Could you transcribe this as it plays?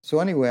So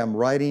anyway, I'm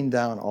writing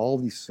down all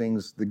these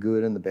things, the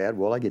good and the bad.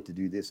 Well, I get to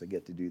do this, I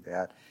get to do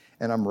that.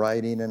 And I'm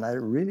writing, and I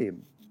really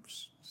am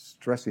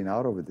stressing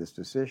out over this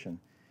decision.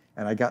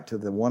 And I got to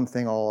the one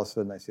thing all of a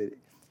sudden, I said,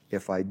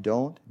 if I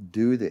don't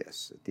do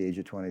this at the age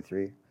of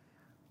 23,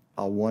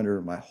 I'll wonder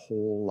my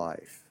whole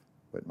life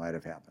what might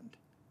have happened.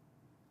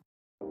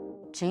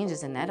 Change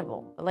is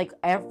inevitable. Like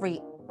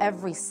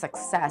every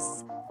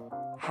success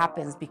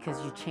happens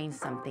because you changed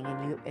something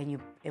and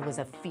it was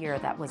a fear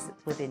that was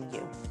within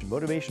you.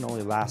 Motivation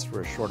only lasts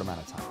for a short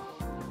amount of time,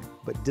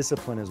 but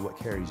discipline is what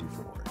carries you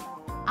forward.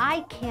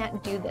 I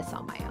can't do this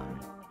on my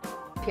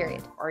own,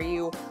 period. Are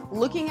you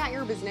looking at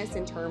your business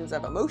in terms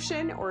of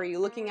emotion, or are you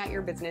looking at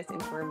your business in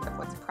terms of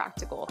what's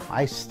practical?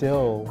 I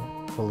still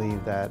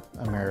believe that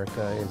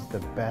America is the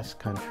best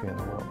country in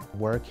the world.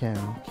 Where can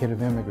a kid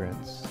of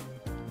immigrants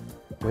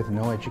with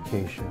no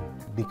education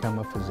become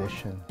a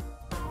physician?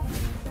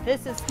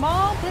 This is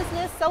Small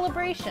Business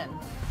Celebration,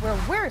 where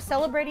we're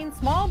celebrating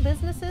small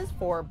businesses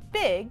for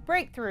big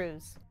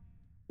breakthroughs.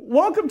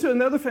 Welcome to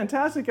another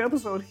fantastic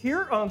episode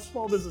here on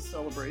Small Business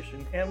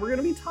Celebration, and we're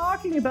going to be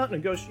talking about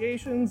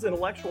negotiations,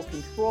 intellectual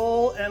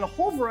control, and a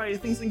whole variety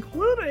of things,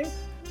 including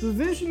the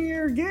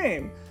Visioneer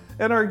game.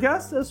 And our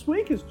guest this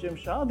week is Jim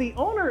Shaw, the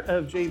owner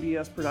of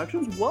JBS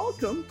Productions.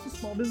 Welcome to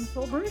Small Business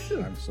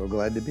Celebration. I'm so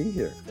glad to be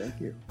here. Thank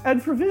you.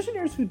 And for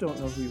Visioneers who don't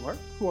know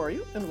who are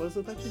you, and what is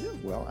it that you do?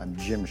 Well, I'm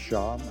Jim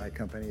Shaw. My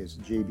company is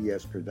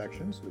JBS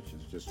Productions, which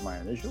is just my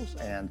initials,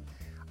 and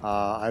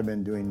I've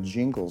been doing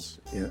jingles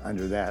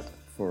under that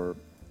for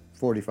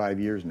 45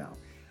 years now.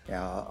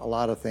 A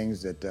lot of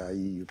things that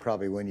you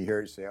probably, when you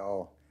hear it, say,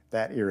 oh,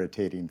 that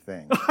irritating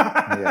thing.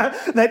 Yeah.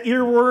 That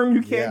earworm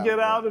you can't get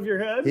out of your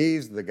head?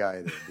 He's the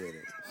guy that did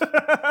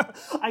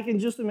it. I can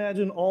just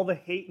imagine all the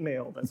hate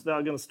mail that's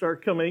now going to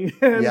start coming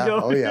in. Yeah,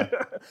 oh yeah.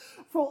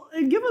 Well,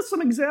 and give us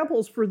some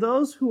examples for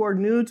those who are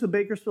new to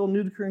Bakersfield,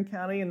 new to Kern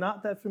County, and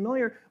not that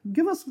familiar.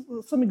 Give us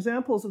some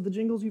examples of the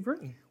jingles you've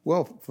written.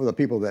 Well, for the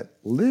people that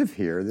live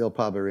here, they'll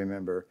probably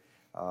remember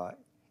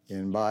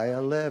in by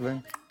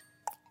 11,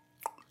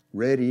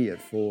 ready at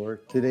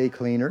 4, today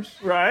cleaners.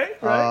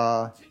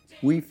 Right.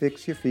 We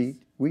fix your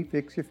feet, we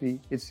fix your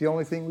feet. It's the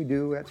only thing we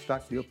do at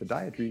Stockfield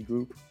Podiatry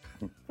Group.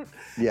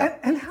 Yeah.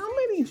 And how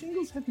many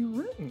jingles have you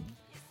written?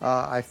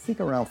 I think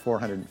around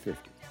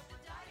 450.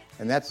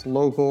 And that's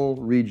local,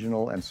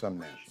 regional, and some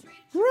national.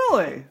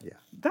 Really? Yeah.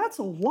 That's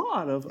a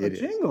lot of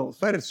jingles.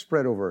 But it's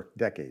spread over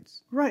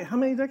decades. Right. How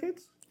many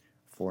decades?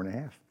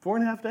 4.5.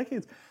 4.5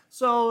 decades.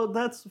 So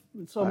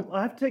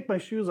I have to take my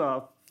shoes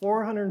off.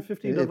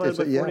 450 divided by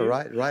 40. Yeah,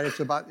 right. It's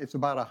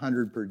about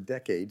 100 per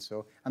decade.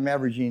 So I'm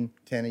averaging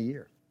 10 a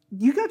year.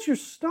 You got your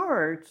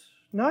start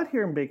not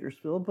here in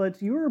Bakersfield,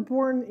 but you were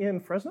born in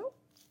Fresno?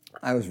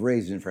 I was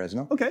raised in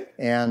Fresno. Okay.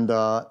 And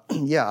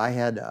I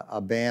had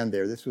a band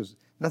there. This was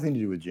nothing to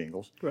do with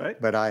jingles.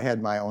 Right. But I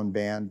had my own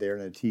band there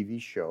in a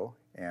TV show.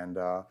 And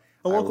a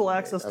local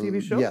access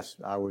TV show? Yes.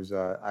 I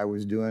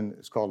was doing,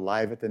 it's called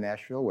Live at the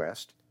Nashville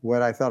West.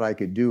 What I thought I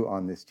could do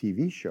on this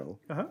TV show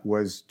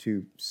was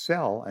to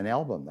sell an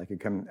album. I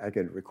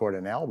could record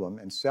an album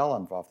and sell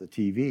them off the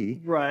TV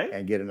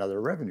and get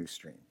another revenue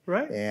stream.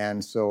 Right.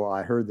 And so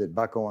I heard that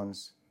Buck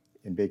Owens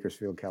in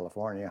Bakersfield,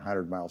 California,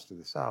 100 miles to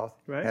the south,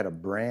 had a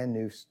brand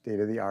new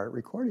state-of-the-art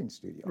recording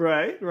studio.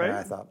 Right. And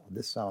I thought, well,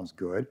 this sounds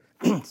good.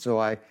 So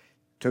I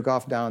took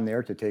off down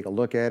there to take a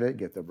look at it,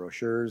 get the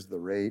brochures, the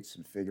rates,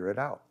 and figure it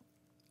out.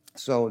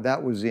 So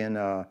that was in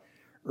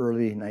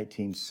early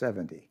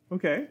 1970.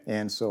 Okay.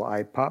 And so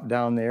I popped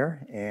down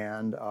there,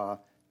 and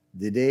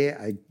the day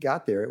I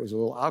got there, it was a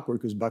little awkward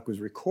because Buck was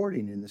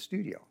recording in the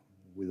studio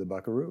with the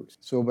Buckaroos.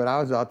 So, but I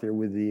was out there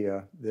with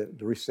the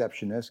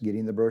receptionist,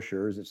 getting the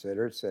brochures, et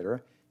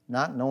cetera,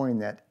 not knowing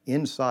that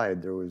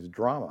inside there was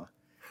drama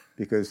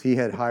because he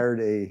had hired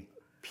a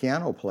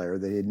piano player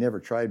that he had never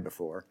tried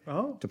before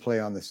to play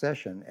on the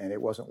session, and it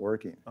wasn't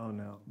working. Oh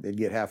no! They'd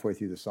get halfway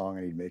through the song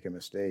and he'd make a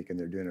mistake, and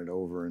they're doing it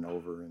over and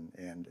over,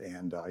 and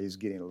he's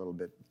getting a little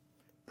bit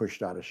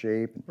pushed out of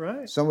shape.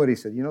 Right. Somebody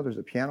said, there's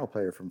a piano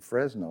player from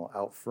Fresno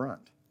out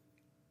front.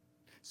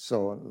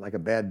 So like a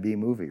bad B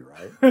movie,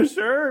 right?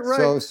 Sure,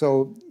 right.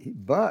 So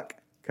Buck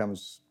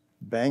comes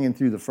banging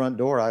through the front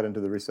door out into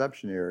the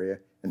reception area,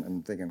 and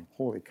I'm thinking,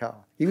 holy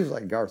cow! He was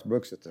like Garth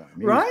Brooks at the time.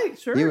 He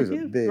was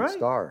a big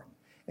star.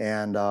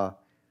 And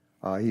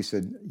he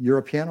said, you're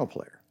a piano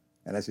player.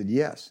 And I said,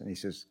 yes. And he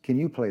says, can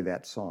you play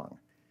that song?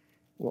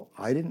 Well,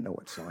 I didn't know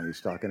what song he was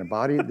talking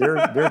about.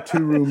 They're 2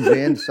 rooms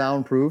in,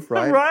 soundproof,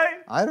 right? Right.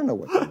 I don't know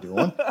what they're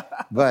doing.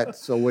 But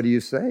so what do you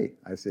say?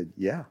 I said,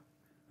 yeah.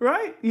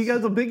 Right. You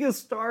got the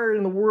biggest star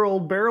in the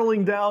world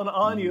barreling down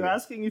on you,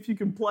 asking if you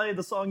can play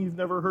the song you've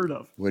never heard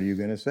of. What are you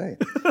going to say?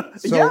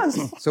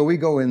 So we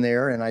go in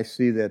there, and I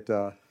see that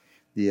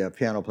the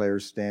piano player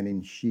is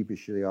standing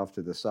sheepishly off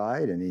to the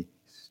side, and he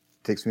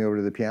takes me over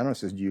to the piano and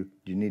says, do you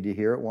need to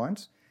hear it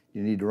once?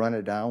 You need to run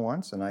it down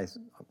once? And I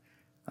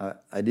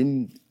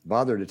didn't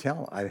bother to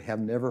tell him. I have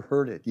never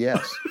heard it.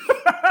 Yes.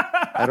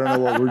 I don't know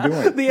what we're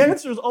doing. The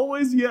answer is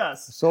always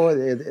yes. So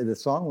the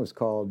song was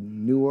called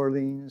New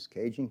Orleans,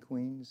 Cajun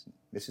Queens,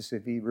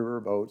 Mississippi River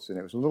Boats, and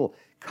it was a little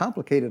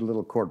complicated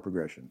little chord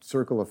progression,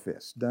 circle of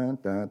fifths, dun,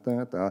 dun,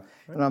 dun, dun.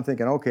 And I'm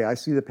thinking, okay, I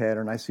see the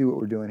pattern, I see what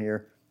we're doing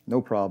here,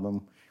 no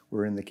problem.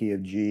 We're in the key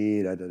of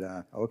G, da, da,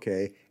 da,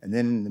 okay. And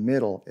then in the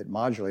middle, it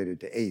modulated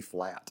to A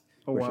flat,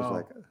 which is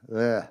like,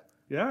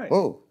 Yeah.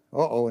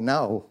 oh,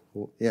 now,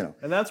 you know.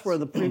 And that's where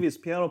the previous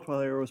piano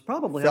player was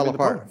probably Fell having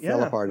apart, the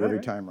fell apart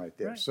every time right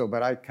there. So,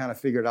 but I kind of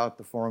figured out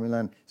the formula,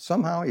 and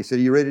somehow he said,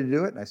 "Are you ready to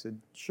do it?" And I said,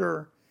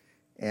 "Sure."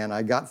 And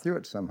I got through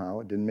it somehow.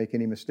 It didn't make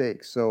any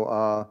mistakes.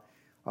 So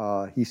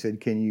he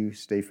said, "Can you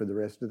stay for the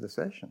rest of the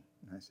session?"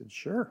 And I said,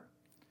 "Sure."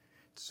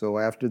 So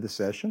after the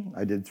session,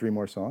 I did 3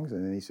 more songs,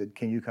 and then he said,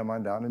 "Can you come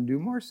on down and do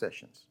more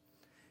sessions?"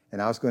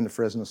 And I was going to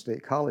Fresno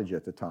State College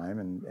at the time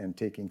and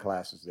taking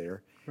classes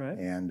there,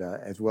 and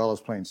as well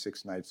as playing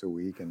 6 nights a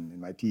week and in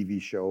my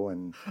TV show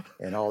and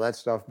all that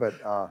stuff. But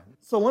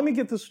so let me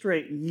get this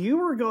straight. You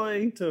were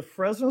going to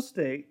Fresno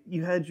State.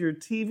 You had your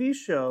TV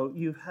show.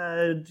 You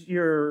had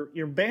your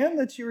band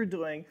that you were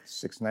doing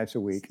 6 nights a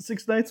week.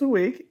 6 nights a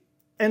week,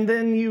 and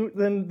then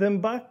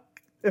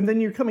then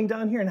you're coming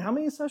down here. And how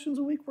many sessions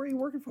a week were you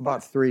working for?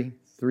 About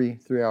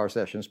 3-hour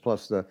sessions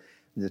plus the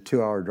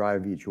 2-hour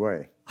drive each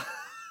way.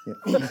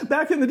 Yeah.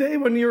 Back in the day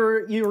when you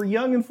were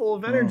young and full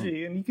of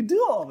energy and you could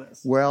do all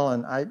this. Well,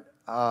 and I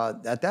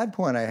at that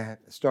point I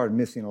started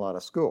missing a lot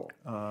of school,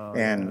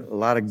 and a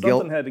lot of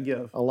guilt. Something had to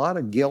give. A lot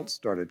of guilt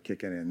started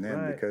kicking in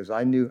then because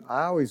I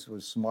always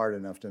was smart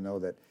enough to know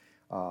that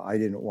I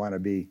didn't want to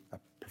be a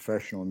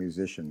professional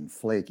musician,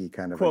 flaky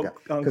kind of a guy.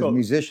 Because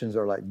musicians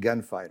are like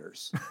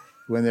gunfighters.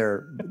 When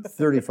they're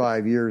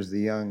 35 years, the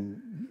young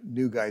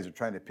new guys are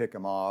trying to pick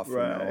them off, you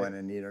know,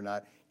 and you're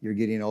not. You're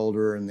getting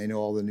older, and they know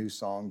all the new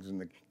songs, and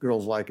the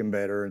girls like them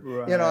better, and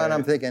you know. And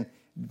I'm thinking,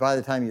 by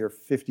the time you're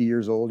 50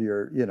 years old,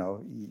 you're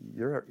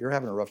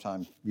having a rough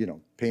time,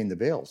 paying the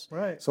bills.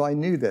 Right. So I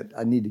knew that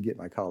I need to get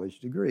my college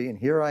degree, and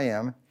here I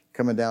am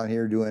coming down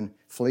here doing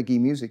flaky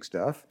music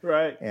stuff.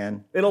 Right.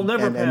 And it'll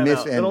never pan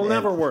out. It'll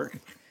never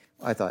work.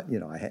 I thought,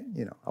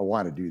 I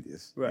want to do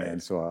this. Right.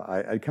 And so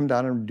I'd come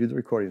down and do the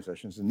recording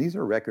sessions. And these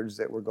are records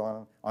that were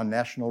going on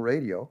national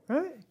radio.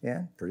 Right.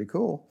 Yeah, pretty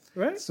cool.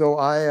 Right. So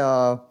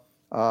I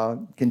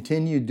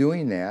continued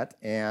doing that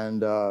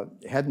and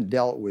hadn't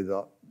dealt with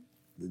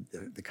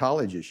the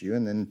college issue.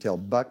 And then until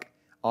Buck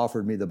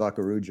offered me the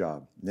Buckaroo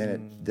job.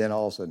 Then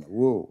all of a sudden,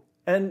 whoa.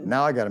 And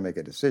now I got to make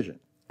a decision.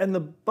 And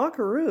the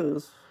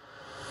Buckaroos,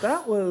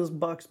 that was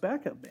Buck's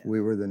backup band. We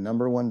were the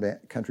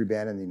 #1 country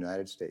band in the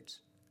United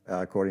States.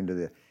 According to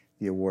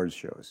the awards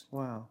shows.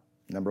 Wow.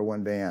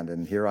 #1 band,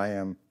 and here I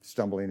am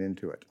stumbling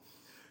into it.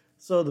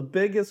 So the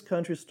biggest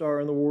country star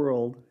in the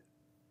world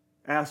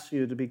asked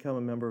you to become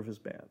a member of his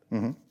band.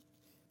 Mm-hmm.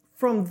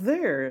 From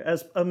there,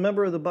 as a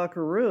member of the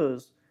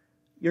Buckaroos,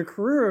 your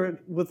career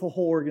with the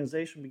whole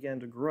organization began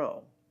to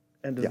grow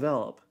and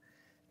develop.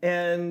 Yeah.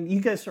 And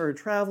you guys started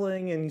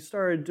traveling, and you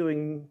started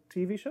doing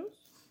TV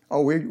shows?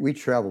 Oh, we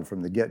traveled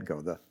from the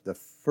get-go.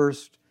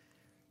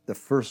 The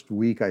first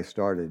week I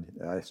started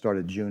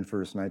June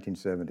 1st,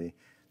 1970.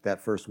 That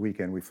first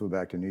weekend, we flew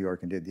back to New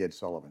York and did the Ed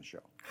Sullivan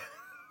Show.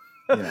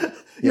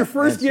 Your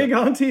first gig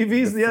on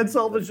TV is the Ed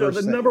Sullivan Show,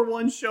 the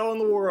 #1 show in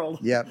the world.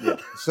 Yeah.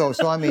 So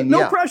I mean,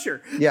 no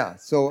pressure. Yeah.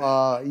 So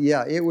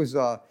it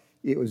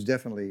was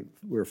definitely,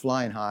 we were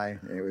flying high.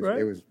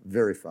 It was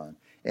very fun,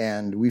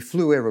 and we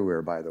flew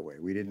everywhere. By the way,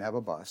 we didn't have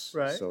a bus,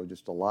 so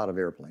just a lot of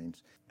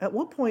airplanes. At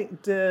what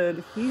point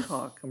did Hee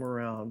Haw come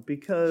around?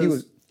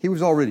 Because he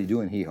was already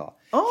doing Hee Haw.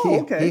 Oh,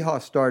 okay. Hee Haw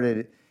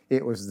started.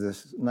 It was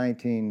this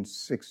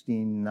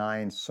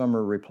 1969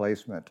 summer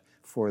replacement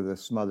for the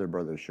Smother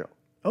Brothers show.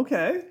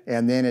 Okay.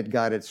 And then it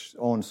got its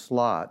own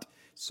slot.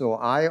 So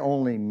I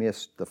only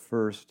missed the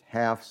first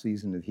half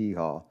season of Hee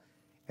Haw,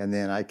 and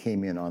then I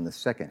came in on the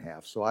second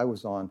half. So I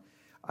was on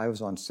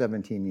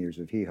 17 years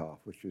of Hee Haw,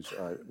 which was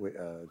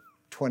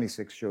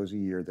 26 shows a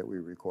year that we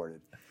recorded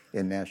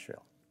in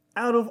Nashville.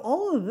 Out of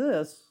all of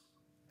this,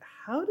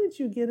 how did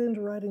you get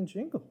into writing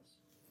jingles?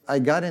 I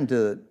got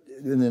into,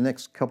 in the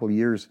next couple of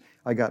years,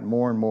 I got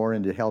more and more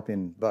into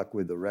helping Buck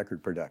with the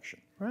record production.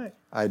 Right.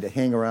 I had to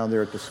hang around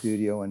there at the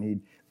studio,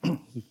 and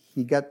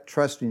he got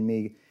trusting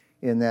me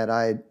in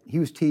that he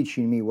was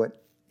teaching me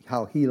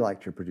how he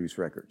liked to produce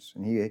records.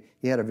 And he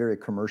had a very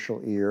commercial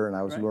ear, and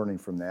I was learning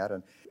from that.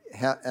 And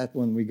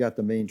when we got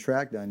the main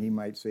track done, he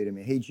might say to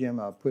me, "Hey,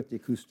 Jim, put the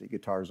acoustic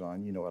guitars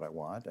on, you know what I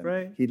want."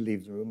 And he'd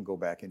leave the room and go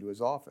back into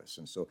his office.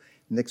 And so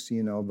next thing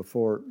you know,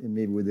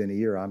 maybe within a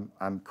year,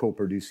 I'm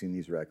co-producing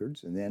these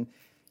records. And then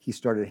he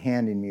started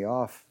handing me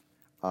off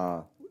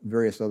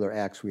various other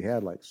acts we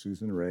had, like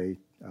Susan Ray,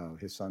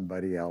 his son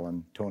Buddy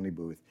Allen, Tony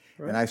Booth.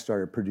 And I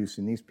started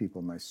producing these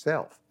people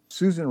myself.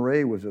 Susan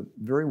Ray was a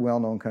very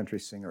well-known country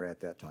singer at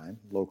that time,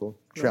 local,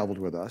 traveled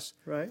with us,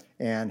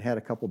 and had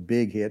a couple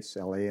big hits,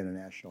 LA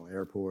International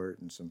Airport,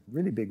 and some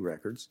really big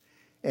records.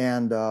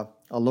 And a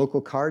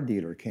local car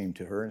dealer came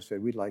to her and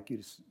said, "We'd like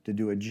you to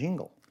do a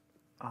jingle."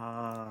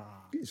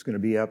 It's going to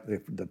be up,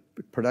 the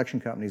production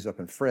company's up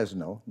in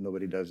Fresno.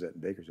 Nobody does that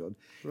in Bakersfield.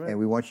 Right. And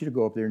we want you to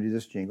go up there and do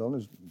this jingle. And it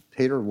was,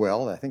 paid her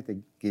well. I think they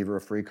gave her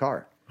a free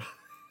car.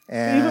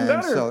 And Even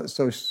better.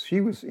 so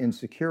she was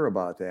insecure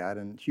about that.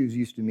 And she was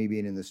used to me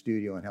being in the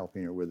studio and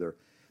helping her with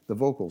the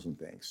vocals and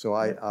things.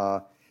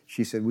 So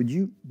she said, would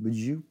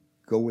you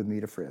go with me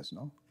to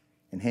Fresno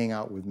and hang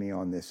out with me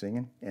on this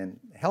thing and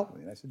help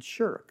me? And I said,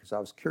 sure, because I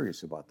was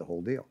curious about the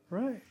whole deal.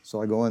 Right.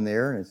 So I go in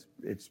there, and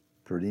it's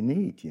pretty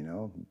neat, you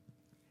know.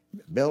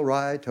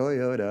 Bellride,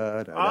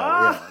 Toyota,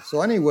 yeah.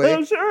 So anyway,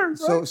 Oh, sure,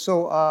 right.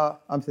 so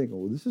I'm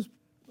thinking, well,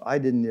 I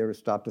didn't ever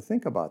stop to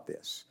think about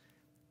this.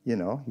 You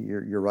know,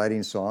 you're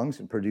writing songs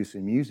and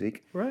producing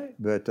music. Right.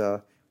 But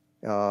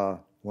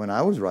when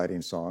I was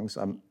writing songs,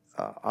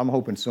 I'm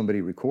hoping somebody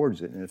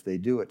records it, and if they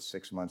do it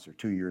 6 months or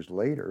 2 years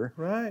later,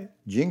 Right.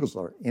 jingles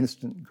are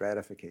instant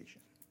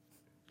gratification.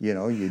 You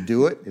know, you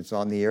do it, it's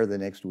on the air the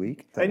next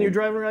week. And you're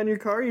driving around your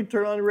car, you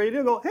turn on the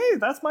radio, go, hey,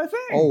 that's my thing.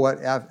 Oh,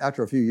 what?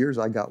 After a few years,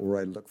 I got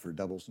where I'd look for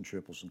doubles and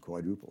triples and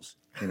quadruples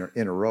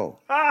in a row.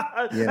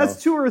 You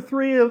That's know. 2 or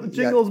 3 of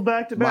jingles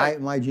back to back.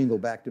 My jingle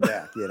back to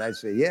back. Yeah, and I'd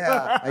say,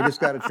 yeah, I just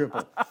got a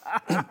triple.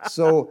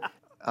 So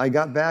I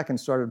got back and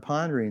started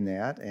pondering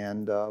that,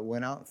 and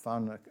went out and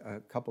found a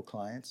couple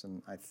clients,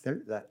 and I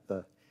think that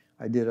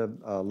I did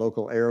a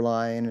local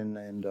airline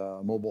and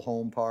a mobile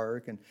home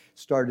park, and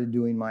started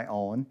doing my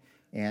own,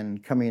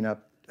 and coming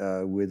up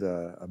with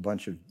a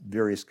bunch of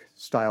various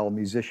style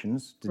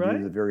musicians to Right.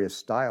 do the various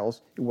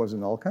styles. It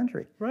wasn't all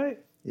country. Right.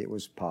 It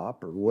was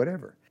pop or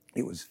whatever.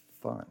 It was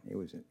fun. It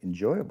was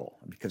enjoyable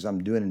because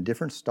I'm doing in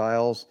different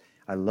styles.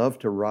 I love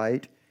to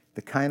write.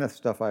 The kind of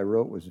stuff I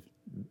wrote was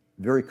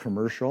very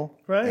commercial.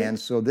 Right. And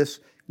so this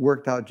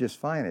worked out just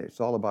fine.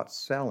 It's all about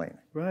selling.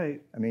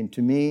 Right. I mean,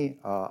 to me,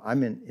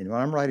 when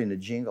I'm writing a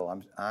jingle,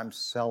 I'm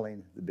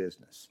selling the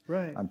business.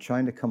 Right. I'm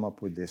trying to come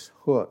up with this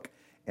hook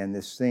and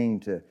this thing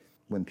to,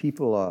 when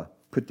people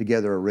put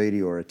together a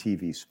radio or a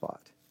TV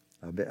spot,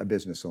 a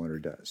business owner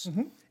does.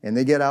 Mm-hmm. And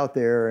they get out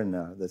there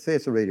and they say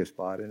it's a radio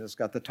spot and it's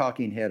got the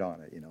talking head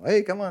on it, you know,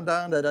 hey, come on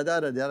down, da da da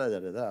da da da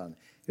da da.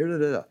 Here, da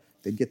da da.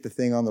 They get the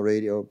thing on the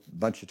radio a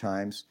bunch of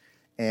times,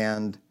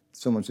 and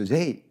someone says,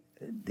 hey,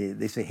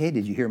 they say, hey,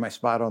 did you hear my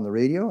spot on the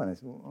radio? And I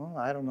said, well,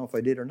 I don't know if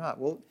I did or not.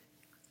 Well,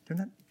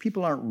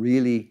 people aren't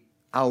really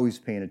always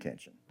paying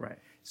attention. Right.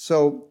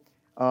 So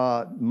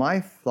my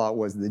thought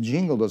was the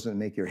jingle doesn't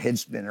make your head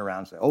spin around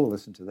and say, oh,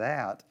 listen to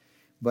that.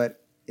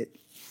 But if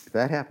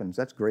that happens,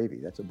 that's gravy.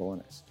 That's a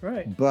bonus.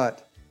 Right.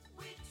 But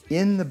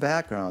in the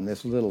background,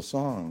 this little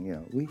song, you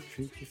know, we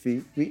treat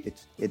your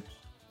feet. It's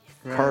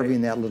Right. carving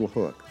that little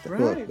hook, the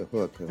hook, Right. the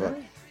hook, the hook.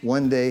 Right.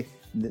 One day,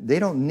 they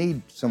don't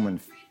need someone.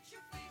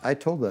 I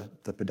told the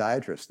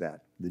podiatrist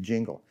that, the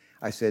jingle.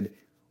 I said,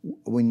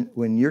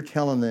 when you're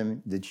telling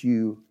them that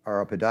you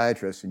are a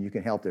podiatrist and you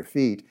can help their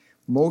feet,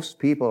 most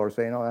people are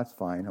saying, oh, that's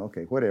fine,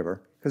 okay,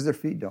 whatever, because their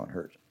feet don't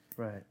hurt.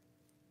 Right.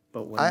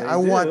 But when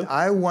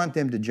I want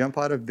them to jump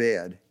out of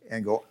bed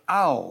and go,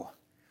 ow,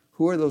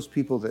 who are those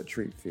people that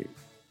treat feet?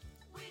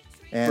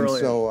 And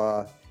Brilliant.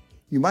 so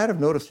you might have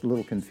noticed a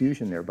little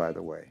confusion there, by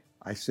the way.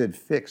 I said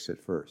fix at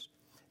first.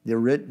 The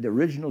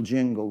original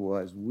jingle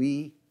was,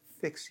 we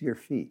fix your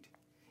feet.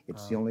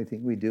 It's the only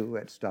thing we do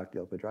at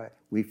Stockdale Podiatry.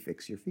 We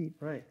fix your feet.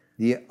 Right.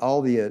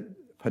 All the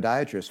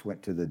podiatrists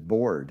went to the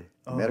board,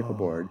 the medical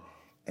board,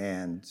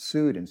 and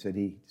sued and said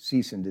he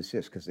cease and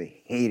desist because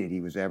they hated he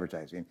was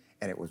advertising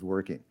and it was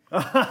working.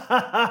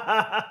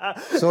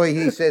 So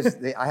he says,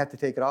 I have to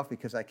take it off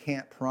because I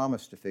can't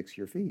promise to fix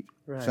your feet.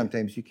 Right.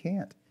 Sometimes you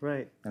can't.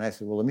 Right. And I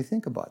said, well, let me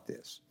think about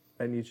this.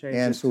 And you changed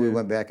And it so we to-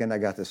 went back and I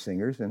got the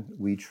singers and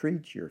we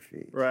treat your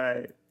feet.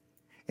 Right.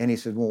 And he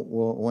said, well,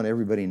 won't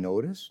everybody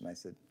notice? And I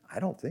said, I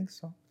don't think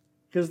so.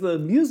 Because the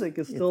music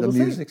is still the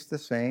same. music's the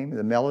same,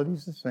 the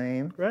melody's the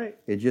same. Right.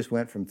 It just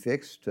went from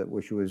fixed,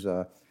 which was,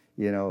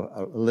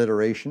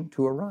 alliteration,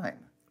 to a rhyme.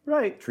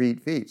 Right.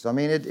 Treat feet. So I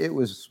mean, it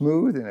was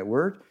smooth and it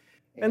worked.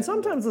 And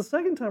sometimes the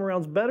second time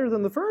around's better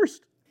than the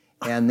first.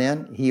 And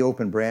then he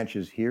opened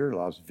branches here,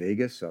 Las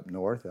Vegas, up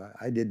north.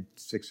 I did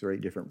 6 or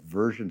 8 different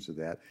versions of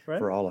that Right.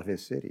 for all of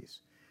his cities.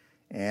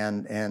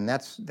 And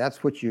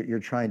that's what you're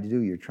trying to do.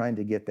 You're trying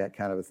to get that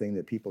kind of a thing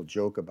that people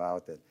joke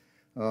about, that,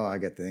 oh, I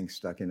got things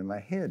stuck into my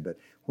head. But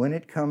when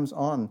it comes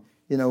on,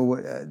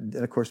 and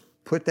of course,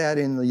 put that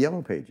in the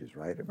yellow pages,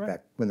 right?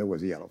 Back when there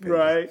was a yellow pages.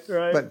 Right,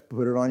 right. But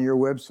put it on your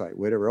website,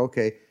 whatever.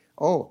 Okay.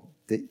 Oh,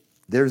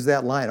 there's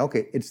that line.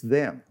 Okay, it's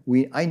them.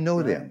 I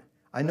know them.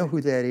 I know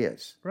who that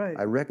is. Right.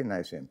 I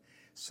recognize him.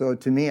 So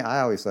to me,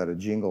 I always thought a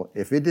jingle,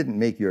 if it didn't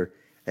make your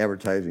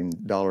advertising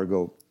dollar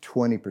go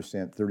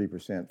 20%,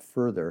 30%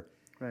 further,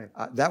 Right.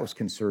 That was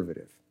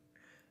conservative.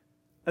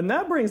 And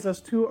that brings us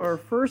to our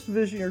first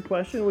Visioneer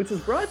question, which is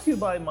brought to you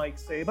by Mike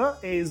Saba,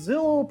 a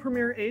Zillow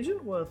Premier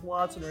agent with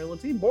Watson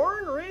Realty,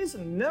 born and raised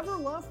and never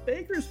left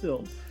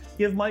Bakersfield.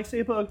 Give Mike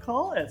Saba a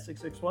call at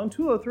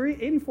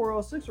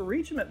 661-203-8406 or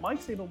reach him at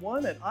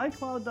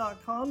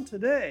mikesaba1@icloud.com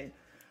today.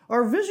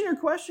 Our Visioneer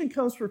question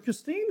comes from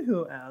Christine,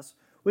 who asks,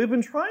 We've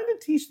been trying to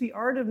teach the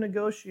art of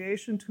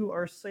negotiation to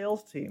our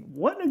sales team.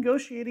 What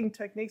negotiating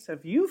techniques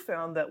have you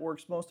found that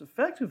works most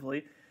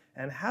effectively,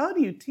 and how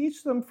do you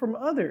teach them from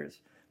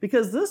others?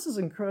 Because this is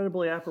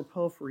incredibly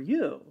apropos for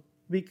you,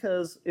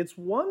 because it's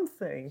one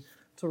thing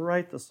to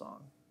write the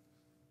song.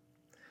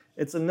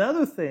 It's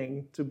another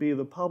thing to be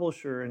the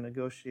publisher and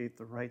negotiate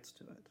the rights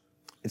to it.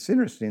 It's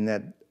interesting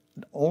that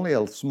only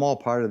a small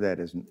part of that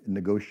is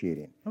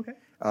negotiating. Okay.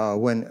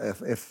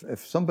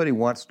 If somebody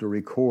wants to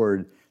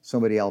record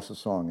somebody else's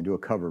song and do a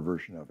cover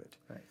version of it,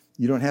 Right.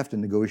 you don't have to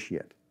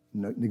negotiate it.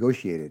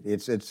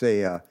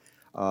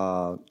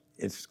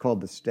 It's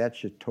called the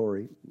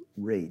statutory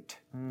rate.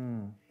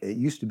 It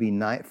used to be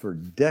for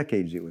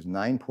decades. It was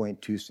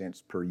 9.2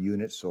 cents per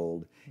unit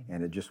sold,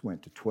 and it just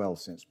went to 12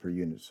 cents per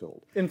unit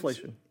sold.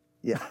 Inflation.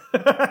 Yeah,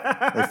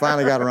 they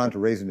finally got around to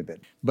raising it a bit.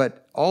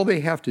 But all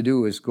they have to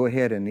do is go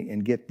ahead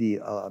and get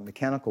the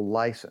mechanical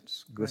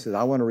license. Go say,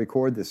 I want to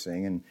record this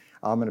thing, and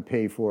I'm going to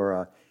pay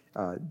for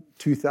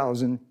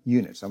 2,000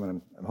 units. So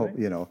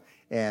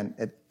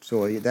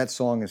that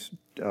song is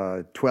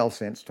 12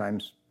 cents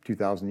times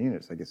 2,000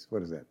 units. I guess,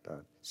 what is that?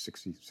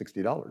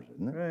 $60,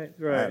 isn't it?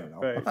 Right. I don't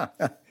know. Right.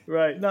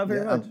 Right. Not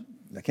very much.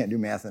 I can't do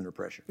math under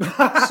pressure. Need to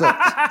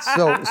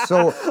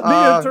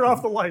turn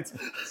off the lights.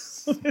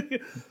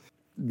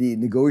 The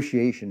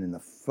negotiation and the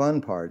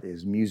fun part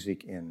is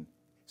music and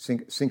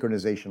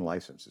synchronization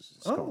licenses,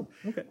 it's called.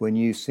 Okay. When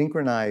you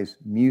synchronize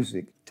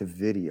music to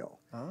video.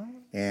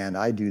 And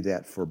I do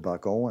that for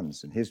Buck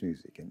Owens and his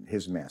music and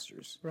his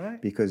masters.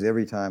 Right. Because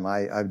every time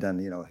I've done,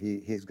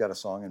 he's got a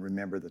song in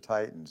Remember the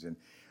Titans and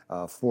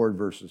Ford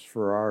versus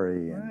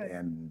Ferrari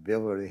and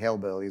Beverly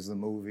Hillbillies, the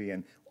movie,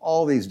 and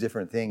all these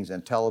different things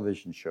and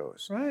television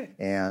shows. Right.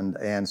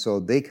 And so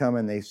they come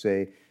and they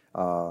say,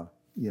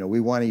 we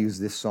want to use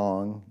this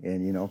song,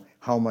 and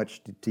how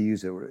much to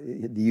use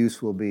it. The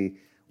use will be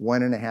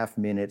 1.5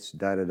 minutes.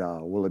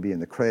 Will it be in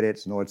the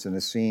credits? No, it's in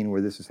a scene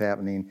where this is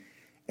happening.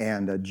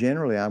 And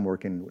generally, I'm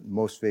working with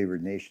Most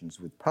Favored Nations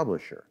with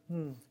publisher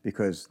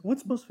because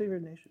What's Most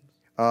Favored Nations?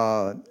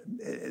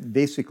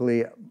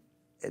 Basically,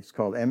 it's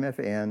called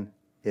MFN.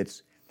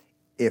 It's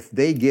if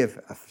they give,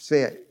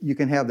 say, you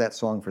can have that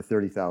song for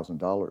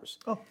 $30,000.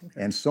 Oh, okay.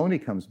 And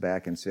Sony comes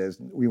back and says,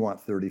 we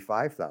want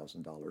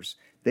 $35,000.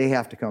 They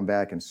have to come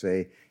back and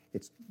say,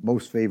 it's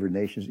Most Favored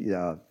Nations.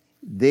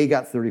 They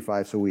got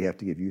 35, so we have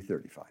to give you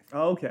 35.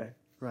 Oh, okay.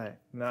 Right.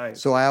 Nice.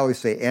 So I always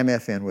say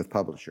MFN with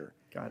publisher.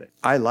 Got it.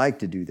 I like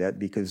to do that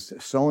because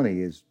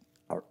Sony is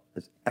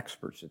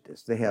experts at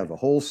this. They have a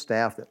whole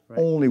staff that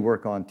only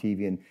work on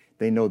TV, and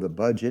they know the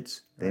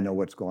budgets. They know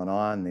what's going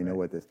on. They know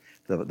what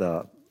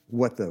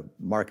what the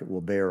market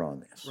will bear on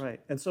this. Right.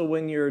 And so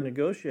when you're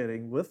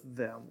negotiating with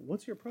them,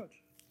 what's your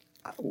approach?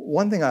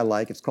 One thing I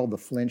like, it's called the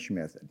flinch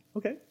method.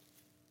 Okay.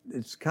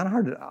 It's kind of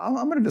hard to,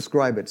 I'm going to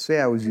describe it.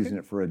 Say I was using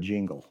it for a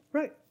jingle.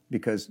 Right.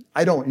 Because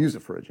I don't use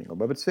it for a jingle,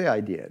 but say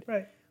I did.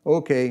 Right.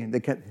 Okay,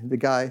 the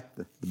guy,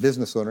 the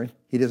business owner,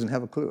 he doesn't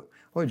have a clue.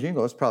 Oh,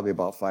 jingle, it's probably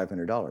about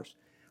 $500.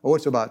 Oh,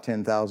 it's about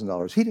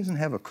 $10,000. He doesn't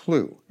have a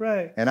clue.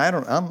 Right. And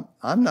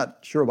I'm not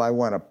sure if I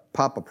want to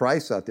pop a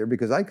price out there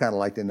because I kind of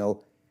like to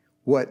know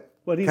what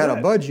he's kind at.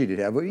 of budget he'd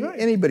have. Right.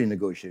 Anybody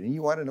negotiating,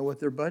 you want to know what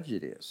their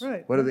budget is.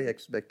 Right. What are the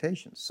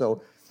expectations?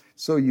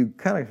 So you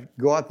kind of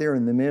go out there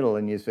in the middle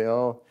and you say,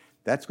 oh,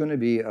 that's going to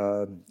be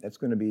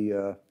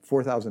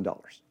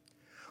 $4,000.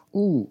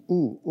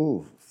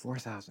 Ooh,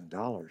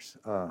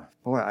 $4,000.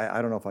 Boy,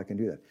 I don't know if I can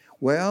do that.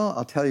 Well,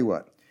 I'll tell you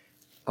what.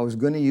 I was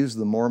going to use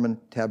the Mormon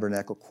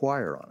Tabernacle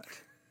Choir on it.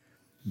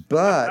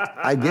 But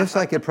I guess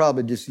I could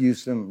probably just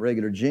use some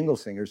regular jingle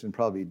singers and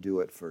probably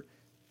do it for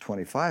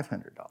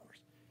 $2,500.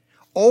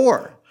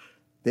 Or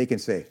they can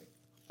say,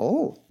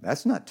 oh,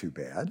 that's not too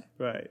bad.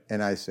 Right.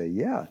 And I say,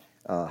 yeah,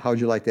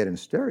 how'd you like that in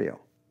stereo?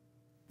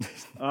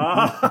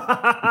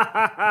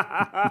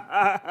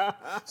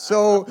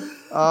 So,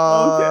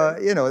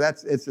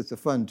 it's a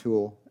fun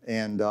tool,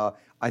 and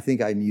I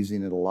think I'm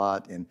using it a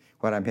lot. And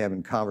when I'm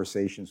having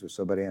conversations with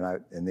somebody, I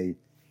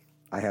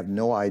have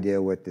no idea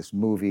what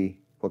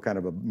kind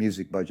of a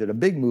music budget. A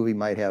big movie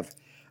might have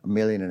 $1.5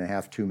 million,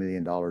 $2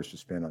 million to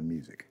spend on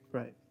music.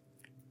 Right.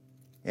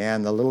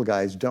 And the little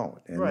guys don't.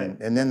 Right.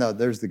 Then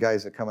there's the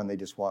guys that come and they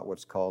just want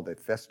what's called a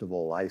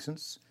festival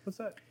license. What's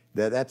that?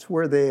 That's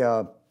where they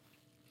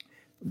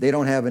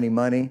don't have any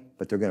money,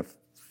 but they're going to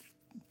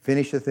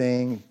finish the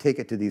thing, take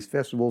it to these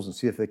festivals and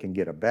see if they can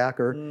get a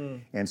backer.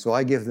 And so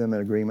I give them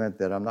an agreement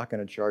that I'm not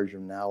going to charge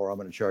them now, or I'm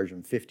going to charge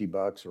them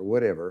 $50 or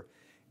whatever.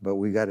 But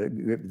we got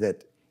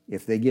that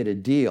if they get a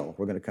deal,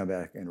 we're going to come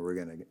back and we're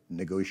going to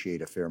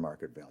negotiate a fair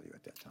market value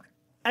at that time.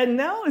 And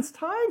now it's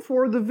time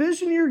for the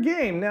Visioneer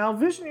game. Now,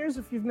 Visioneers,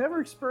 if you've never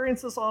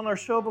experienced this on our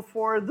show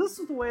before, this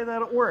is the way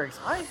that it works.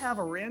 I have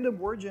a random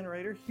word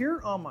generator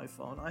here on my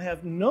phone. I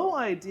have no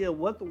idea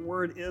what the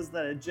word is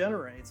that it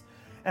generates.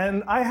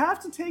 And I have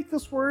to take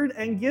this word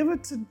and give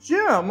it to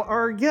Jim,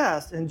 our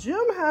guest. And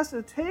Jim has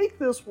to take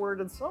this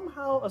word and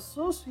somehow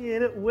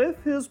associate it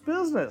with his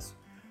business.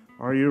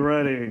 Are you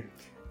ready?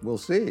 We'll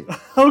see.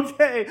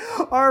 Okay,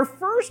 our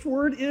first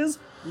word is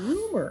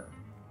rumor.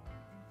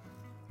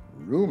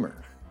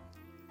 Rumor.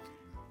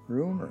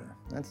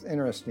 That's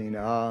interesting.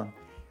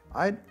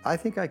 I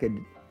think I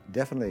could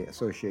definitely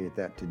associate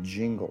that to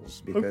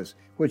jingles, because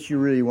what you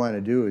really want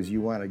to do is you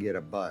want to get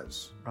a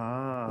buzz. You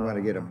want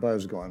to get a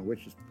buzz going,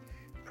 which is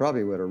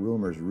probably what a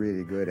rumor's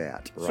really good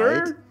at, right?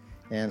 Sure.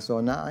 And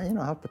so now,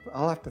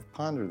 I'll have to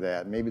ponder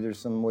that. Maybe there's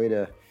some way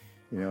to,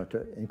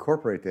 to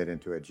incorporate that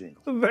into a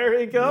jingle. There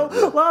you go.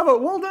 Love it.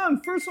 Well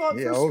done. First one.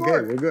 Yeah, first okay,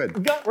 score. we're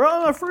good. We're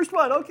on our first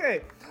one.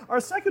 Okay. Our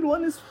second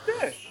one is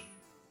fish.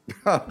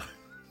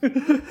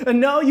 And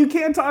no, you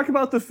can't talk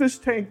about the fish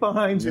tank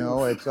behind you.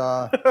 No, it's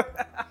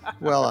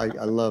well, I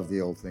love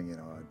the old thing,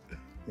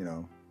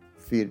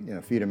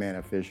 feed a man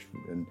a fish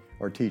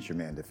or teach a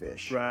man to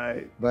fish.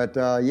 Right. But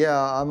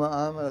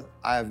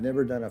I've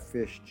never done a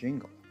fish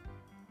jingle.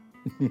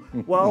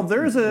 Well,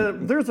 there's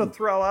a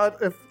throw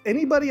out. If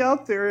anybody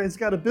out there has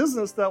got a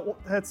business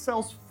that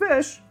sells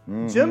fish,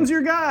 Jim's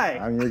your guy.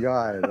 I'm your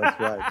guy. That's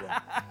right.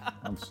 Yeah.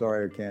 I'm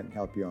sorry I can't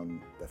help you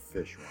on the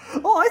fish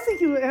one. Oh, I think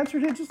you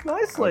answered it just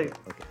nicely.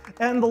 Okay.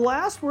 And the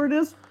last word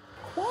is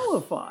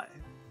qualify.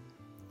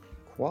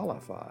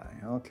 Qualify.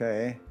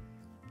 Okay.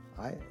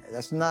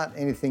 That's not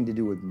anything to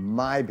do with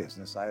my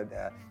business.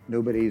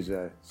 Nobody's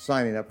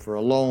signing up for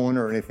a loan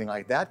or anything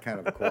like that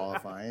kind of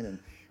qualifying.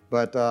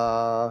 But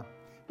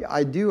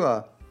I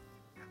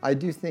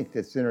do think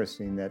that's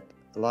interesting that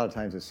a lot of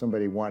times if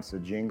somebody wants a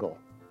jingle,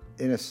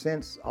 in a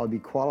sense, I'll be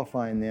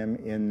qualifying them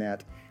in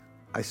that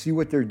I see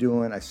what they're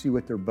doing, I see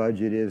what their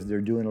budget is,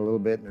 they're doing a little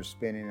bit and they're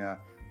spending $400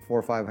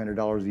 or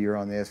 $500 a year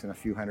on this and a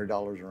few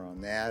 $100s are on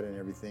that and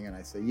everything, and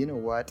I say, you know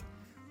what,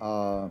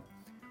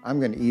 I'm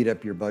going to eat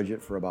up your budget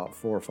for about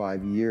 4 or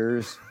 5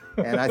 years,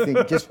 and I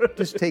think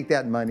just take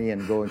that money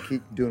and go and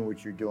keep doing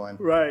what you're doing.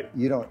 Right.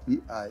 You're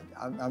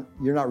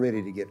not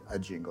ready to get a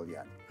jingle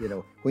yet.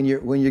 When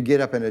you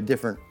get up in a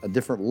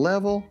different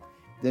level,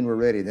 then we're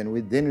ready. Then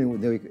we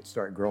can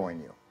start growing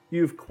you.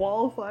 You've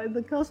qualified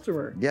the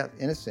customer. Yeah,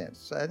 in a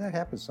sense. That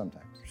happens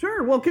sometimes.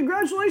 Sure. Well,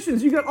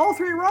 congratulations. You got all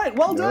 3 right.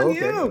 Well done, Okay,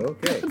 you.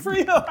 okay. Good for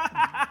you.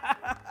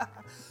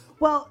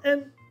 Well,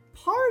 and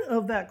part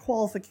of that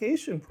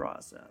qualification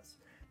process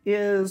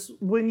is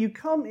when you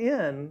come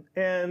in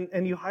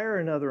and you hire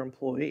another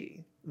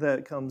employee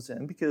that comes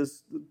in,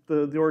 because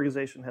the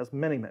organization has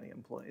many, many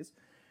employees.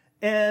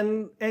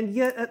 And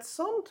yet at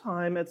some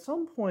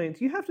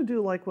point, you have to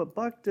do like what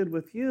Buck did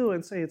with you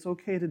and say it's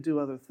okay to do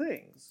other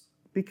things.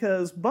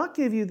 Because Buck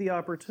gave you the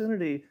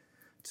opportunity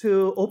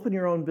to open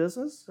your own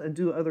business and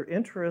do other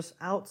interests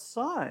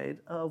outside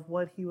of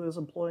what he was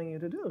employing you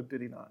to do,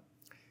 did he not?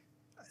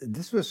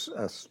 This was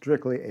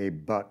strictly a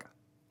Buck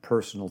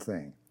personal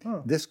thing.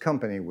 Oh. This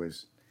company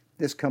was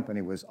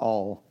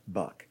all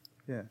Buck.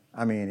 Yeah.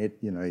 I mean,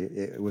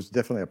 it was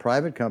definitely a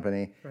private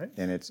company, right.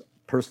 And it's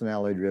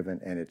personality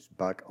driven, and it's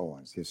Buck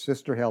Owens. His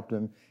sister helped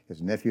him,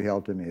 his nephew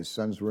helped him, his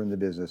sons were in the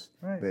business,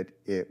 right. But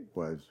it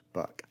was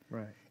Buck.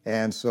 Right.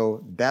 And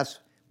so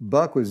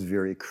Buck was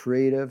very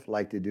creative,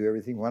 liked to do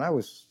everything. When I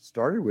was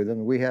started with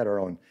him, we had our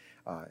own,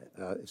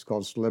 it's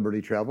called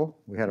Celebrity Travel.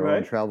 We had our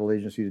own travel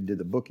agency that did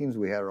the bookings.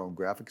 We had our own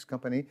graphics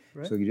company.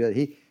 Right. So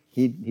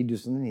he'd do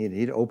something,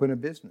 he'd open a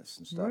business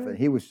and stuff. Right. And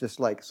he was just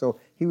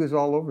he was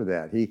all over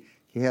that. He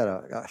had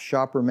a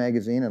shopper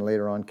magazine and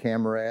later on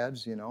camera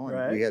ads, and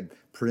right. We had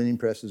printing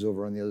presses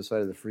over on the other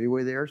side of the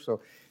freeway there. So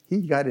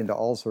he got into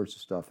all sorts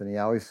of stuff, and he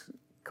always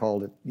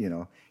called it,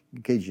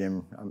 okay,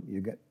 Jim,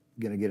 you're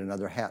going to get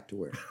another hat to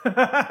wear.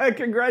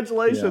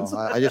 Congratulations.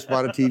 I just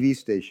bought a TV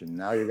station.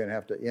 Now you're going to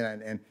have to,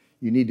 and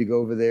you need to go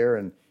over there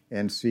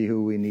and see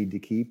who we need to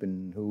keep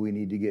and who we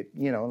need to get,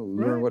 learn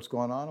right. What's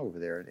going on over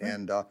there. Right.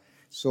 And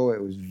so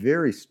it was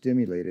very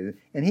stimulated.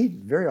 And he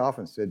very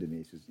often said to me,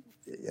 he says,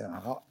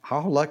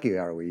 how lucky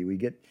are we? We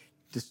get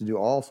just to do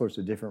all sorts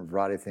of different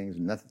variety of things.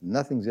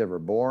 Nothing's ever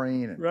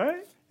boring. And,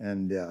 right.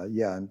 And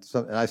and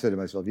I said to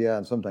myself,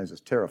 and sometimes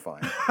it's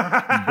terrifying.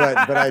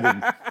 but I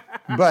didn't.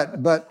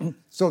 But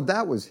so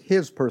that was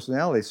his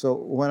personality. So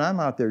when I'm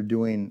out there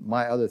doing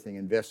my other thing,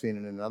 investing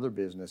in another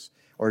business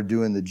or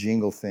doing the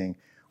jingle thing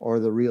or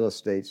the real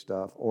estate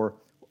stuff or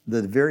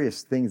the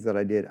various things that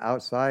I did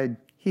outside,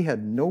 he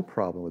had no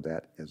problem with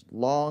that as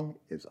long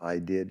as I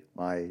did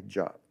my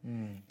job.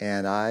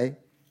 And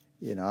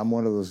I'm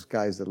one of those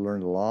guys that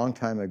learned a long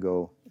time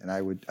ago, and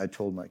I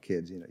told my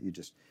kids, you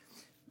just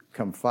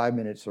come 5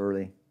 minutes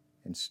early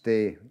and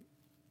stay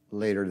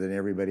later than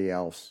everybody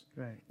else,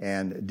 right.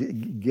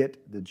 And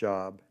get the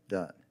job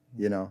done.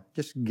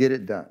 Just get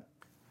it done.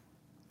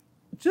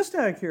 Just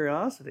out of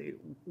curiosity,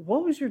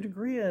 what was your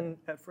degree in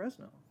at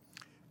Fresno?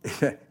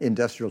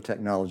 Industrial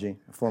technology,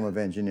 a form of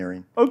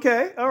engineering.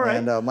 Okay, all right.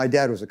 And my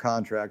dad was a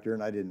contractor,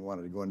 and I didn't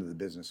want to go into the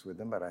business with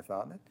him, but I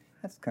thought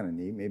that's kind of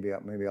neat. Maybe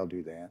I'll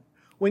do that.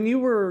 When you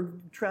were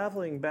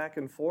traveling back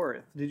and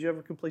forth, did you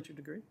ever complete your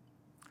degree?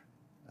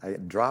 I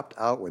dropped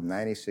out with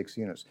 96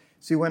 units.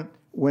 See,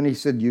 when he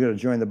said, you're going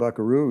to join the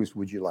Buckaroos,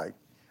 would you like?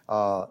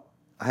 I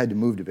had to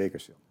move to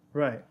Bakersfield.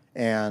 Right.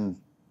 And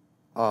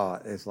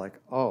it's like,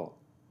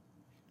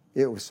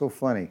 it was so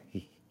funny.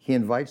 He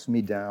invites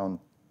me down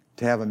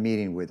to have a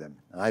meeting with him.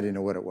 And I didn't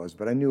know what it was,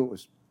 but I knew it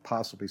was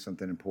possibly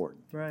something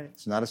important. Right.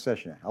 It's not a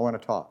session. I want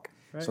to talk.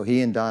 Right. So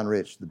he and Don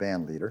Rich, the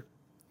band leader,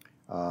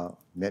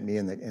 met me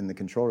in the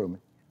control room.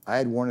 I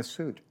had worn a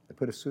suit. I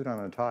put a suit on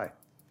and a tie.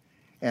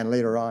 And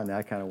later on,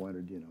 I kind of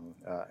wondered,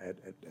 at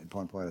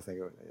one point, I think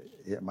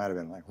it might have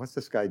been like, what's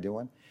this guy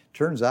doing?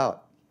 Turns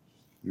out,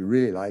 he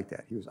really liked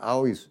that. He was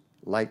always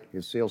liked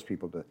his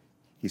salespeople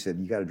he said,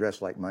 you got to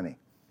dress like money.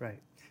 Right.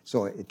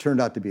 So it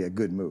turned out to be a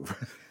good move.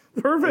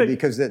 Perfect.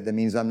 Because that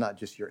means I'm not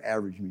just your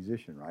average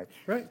musician, right?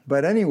 Right.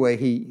 But anyway,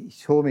 he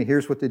told me,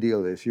 here's what the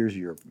deal is. Here's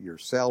your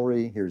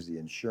salary. Here's the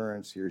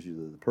insurance. Here's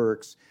the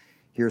perks.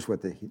 Here's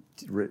what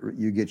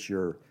you get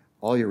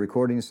all your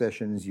recording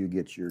sessions. You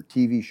get your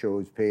TV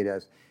shows paid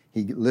as.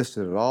 He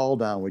listed it all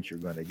down what you're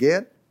going to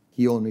get.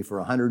 He owned me for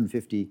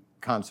 150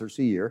 concerts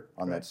a year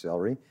on that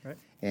salary,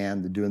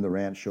 and doing the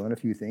ranch show and a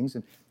few things,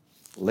 and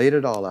laid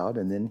it all out.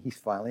 And then he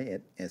finally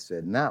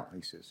said, now,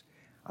 he says,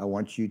 I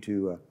want you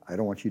to, I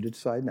don't want you to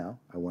decide now.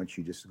 I want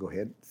you just to go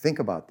ahead, think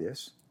about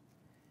this,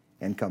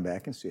 and come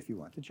back and see if you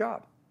want the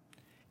job.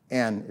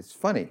 And it's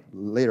funny,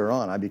 later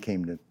on, I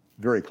became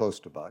very close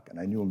to Buck, and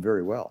I knew him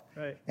very well.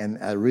 Right. And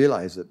I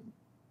realized that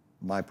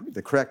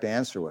the correct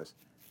answer was,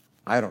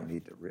 I don't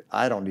need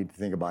to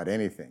think about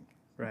anything.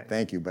 Right.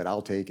 Thank you, but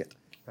I'll take it.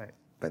 Right.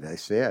 But I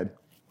said,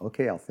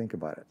 okay, I'll think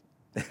about it.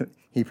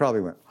 He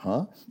probably went,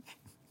 huh?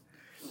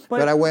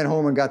 But I went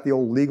home and got the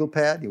old legal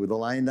pad with the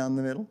line down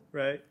the middle.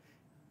 Right.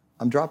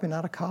 I'm dropping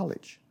out of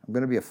college. I'm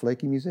going to be a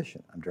flaky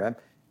musician.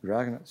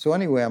 So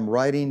anyway, I'm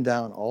writing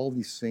down all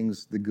these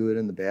things, the good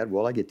and the bad.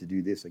 Well, I get to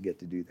do this, I get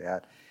to do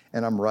that.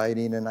 And I'm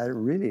writing, and I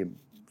really am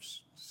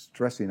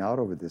stressing out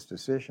over this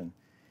decision.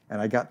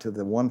 And I got to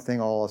the one thing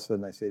all of a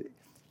sudden I said,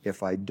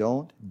 if I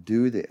don't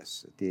do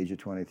this at the age of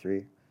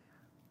 23,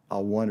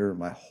 I'll wonder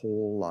my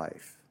whole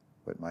life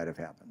what might have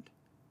happened.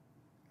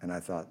 And I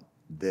thought,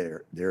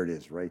 there it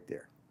is right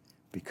there.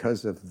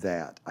 Because of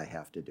that, I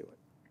have to do it.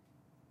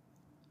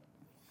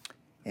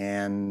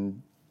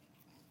 And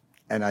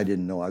I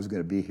didn't know I was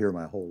going to be here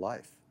my whole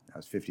life. That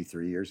was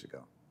 53 years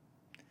ago.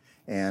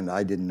 And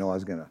I didn't know I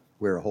was going to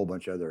wear a whole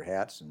bunch of other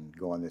hats and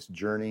go on this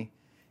journey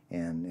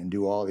and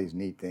do all these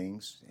neat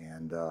things.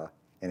 And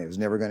it was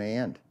never going to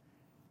end.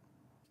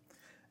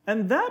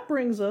 And that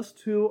brings us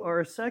to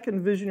our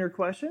second Visioneer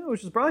question,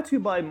 which is brought to you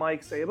by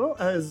Mike Sabo,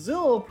 a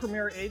Zillow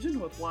Premier Agent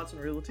with Watson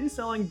Realty,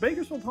 selling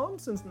Bakersfield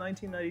homes since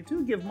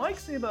 1992. Give Mike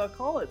Sabo a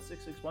call at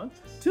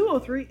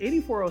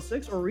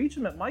 661-203-8406 or reach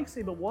him at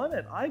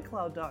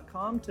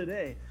mikesabo1@icloud.com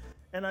today.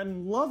 And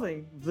I'm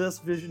loving this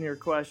Visioneer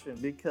question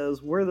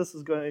because where this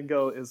is going to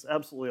go is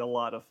absolutely a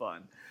lot of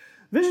fun.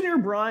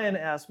 Visioneer Brian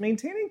asks,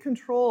 maintaining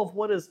control of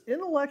what is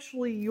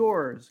intellectually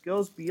yours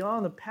goes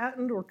beyond the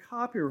patent or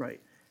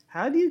copyright.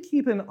 How do you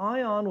keep an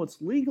eye on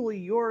what's legally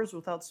yours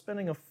without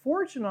spending a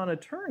fortune on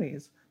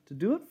attorneys to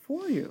do it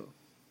for you?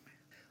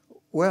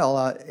 Well,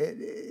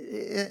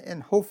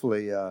 and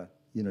hopefully,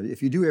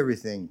 if you do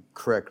everything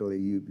correctly,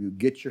 you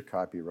get your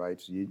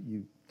copyrights,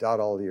 you dot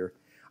all your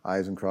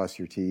I's and cross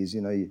your T's.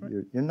 You're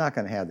not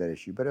going to have that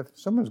issue. But if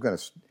someone's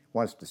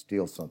wants to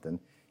steal something,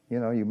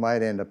 you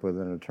might end up with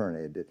an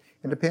attorney.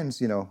 It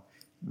depends,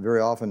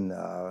 very often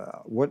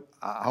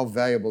how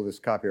valuable this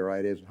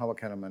copyright is and what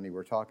kind of money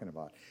we're talking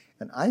about.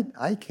 And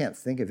I can't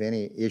think of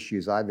any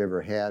issues I've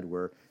ever had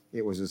where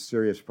it was a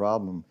serious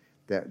problem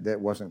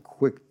that wasn't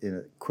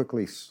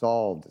quickly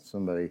solved.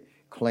 Somebody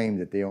claimed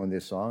that they owned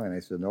this song, and I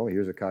said, no,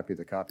 here's a copy of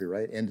the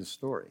copyright, end of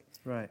story.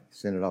 Right.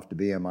 Send it off to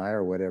BMI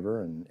or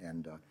whatever, and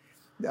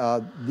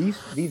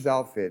these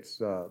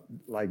outfits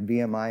like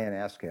BMI and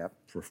ASCAP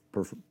for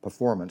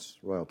performance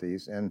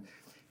royalties, and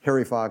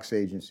Harry Fox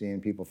Agency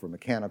and people for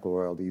mechanical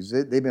royalties,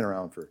 they've been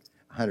around for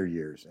 100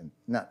 years, and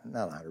not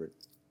 100,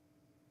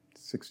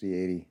 60,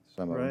 80,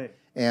 some of them.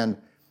 And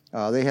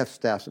they have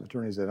staffs of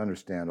attorneys that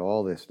understand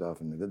all this stuff,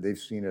 and they've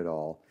seen it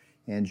all.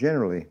 And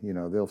generally,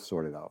 they'll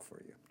sort it out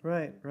for you.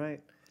 Right.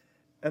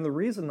 And the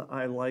reason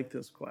I like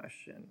this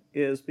question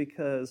is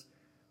because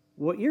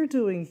what you're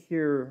doing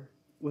here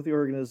with the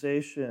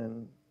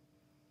organization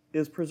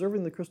is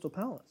preserving the Crystal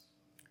Palace.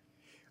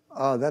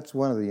 That's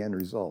one of the end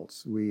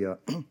results. We,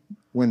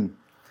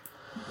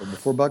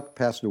 before Buck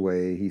passed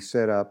away, he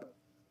set up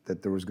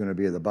that there was going to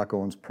be the Buck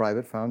Owens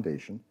Private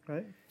Foundation.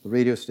 Right. The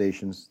radio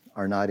stations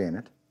are not in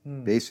it.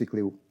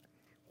 Basically,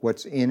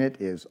 what's in it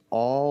is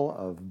all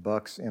of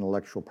Buck's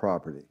intellectual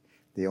property.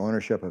 The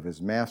ownership of his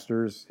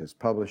masters, his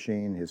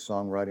publishing, his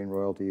songwriting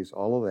royalties,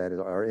 all of that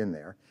are in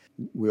there.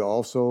 We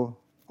also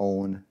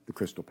own the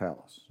Crystal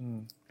Palace.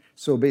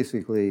 So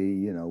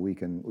basically, we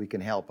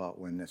can help out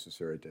when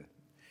necessary to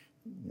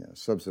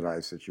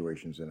subsidize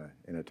situations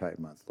in a tight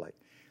month like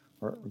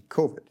or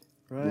COVID.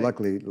 Right.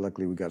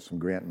 Luckily, we got some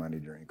grant money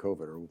during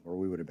COVID, or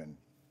we would have been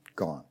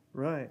gone.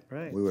 Right.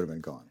 We would have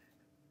been gone.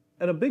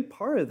 And a big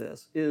part of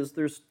this is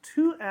there's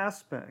two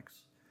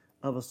aspects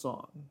of a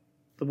song.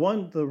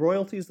 The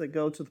royalties that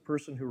go to the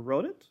person who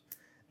wrote it,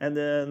 and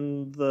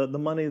then the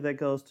money that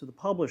goes to the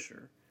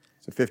publisher.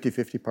 It's a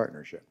 50-50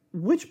 partnership.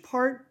 Which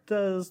part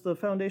does the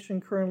foundation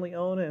currently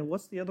own, and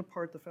what's the other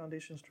part the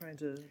foundation's trying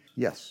to...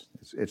 Yes,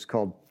 it's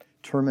called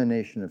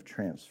termination of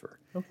transfer.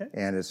 Okay.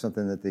 And it's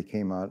something that they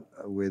came out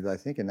with, I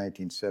think, in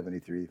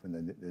 1973,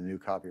 when the new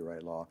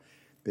copyright law.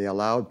 They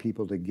allowed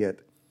people to get,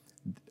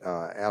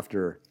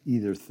 after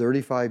either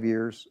 35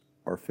 years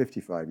or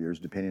 55 years,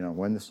 depending on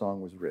when the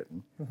song was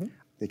written,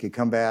 they could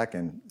come back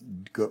and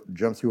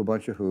jump through a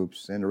bunch of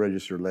hoops, send a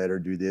registered letter,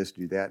 do this,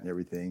 do that, and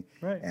everything,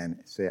 and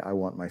say, I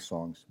want my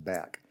songs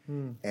back.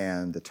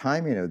 And the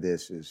timing of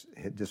this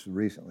had just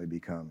recently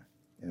become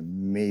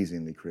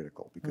amazingly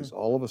critical, because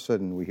all of a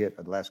sudden we hit,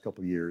 the last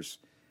couple of years,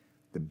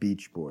 the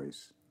Beach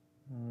Boys,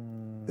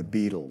 the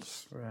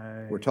Beatles.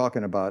 We're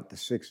talking about the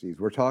 60s.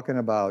 We're talking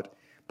about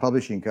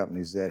publishing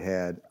companies that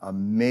had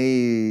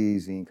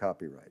amazing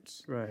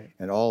copyrights.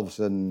 And all of a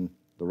sudden,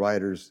 the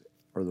writers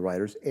or the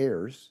writer's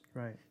heirs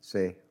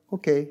say,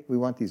 okay, we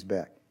want these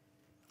back.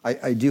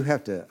 I do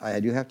have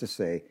to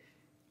say,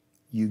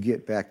 you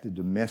get back the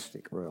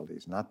domestic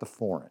royalties, not the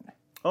foreign.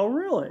 Oh,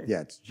 really?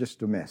 Yeah, it's just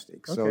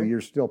domestic. So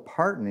you're still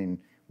partnering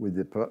with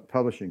the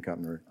publishing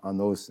company on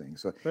those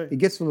things. So it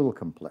gets a little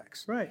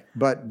complex.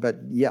 But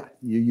yeah,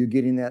 you're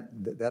getting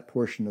that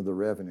portion of the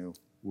revenue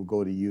will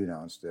go to you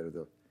now instead of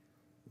the.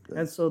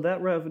 And so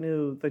that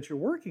revenue that you're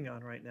working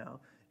on right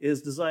now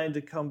is designed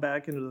to come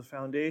back into the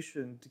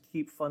foundation to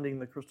keep funding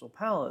the Crystal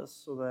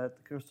Palace so that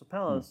the Crystal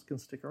Palace can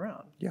stick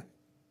around. Yeah.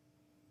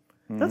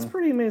 That's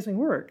pretty amazing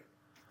work.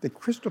 The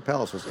Crystal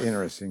Palace was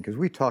interesting because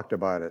we talked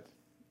about it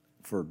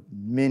for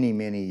many,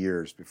 many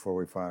years before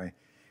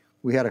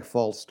we had a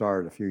false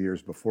start a few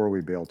years before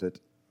we built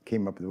it,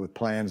 came up with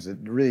plans that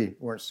really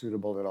weren't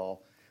suitable at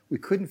all. We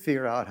couldn't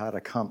figure out how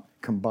to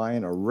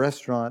combine a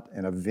restaurant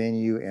and a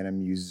venue and a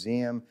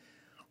museum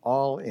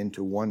all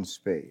into one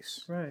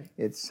space.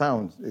 It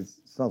sounds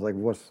like,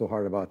 what's so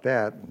hard about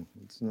that?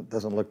 It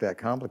doesn't look that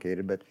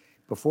complicated, but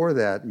before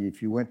that,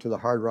 if you went to the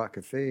Hard Rock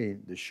Cafe,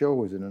 the show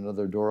was in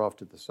another door off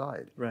to the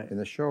side, in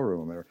the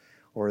showroom,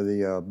 or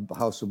the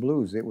House of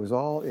Blues. It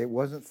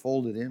wasn't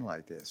folded in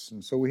like this,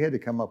 and so we had to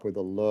come up with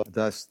a look.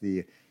 Thus,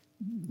 the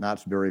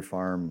Knott's Berry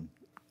Farm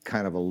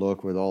kind of a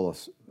look with all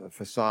the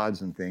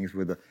facades and things,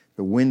 with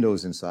the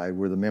windows inside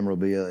where the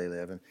memorabilia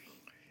live. And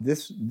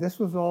this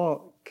was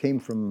all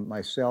came from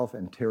myself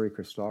and Terry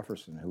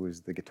Christopherson, who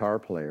was the guitar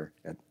player,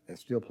 a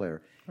steel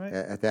player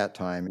at that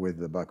time with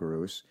the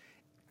Buckaroos.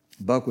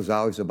 Buck was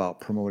always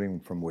about promoting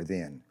from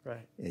within.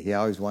 He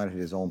always wanted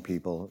his own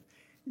people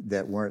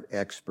that weren't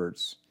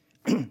experts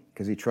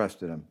because he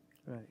trusted them.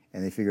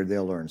 And they figured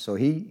they'll learn. So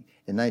in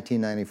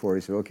 1994,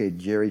 he said, okay,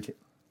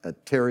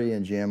 Terry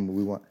and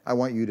Jim, I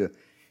want you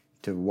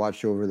to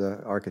watch over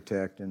the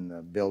architect and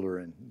the builder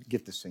and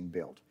get this thing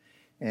built.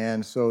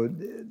 And so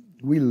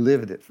we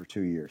lived it for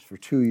 2 years. For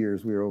 2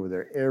 years, we were over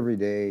there every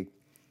day,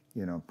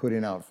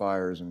 putting out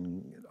fires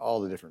and all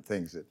the different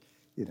things that,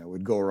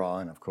 would go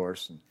wrong, of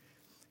course. And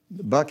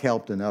Buck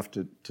helped enough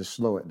to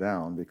slow it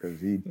down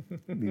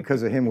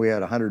because of him, we had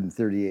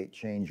 138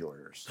 change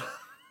orders.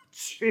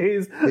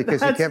 Jeez.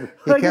 Because he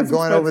kept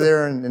going over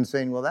there and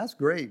saying, well, that's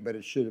great, but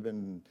it should have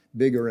been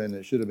bigger and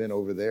it should have been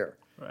over there.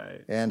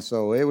 And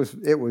so it was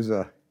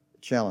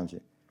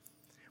challenging.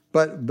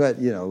 But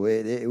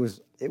it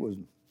was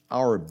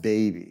our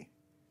baby,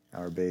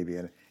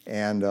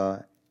 and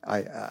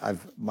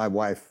my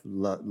wife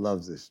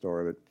loves this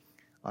story.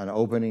 But on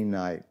opening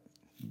night,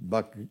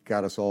 Buck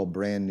got us all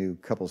brand new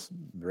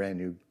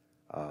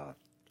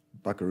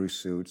Buckaroo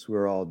suits. We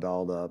were all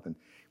dolled up, and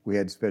we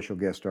had special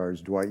guest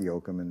stars, Dwight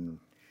Yoakam and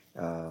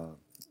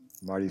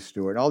Marty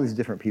Stewart, all these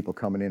different people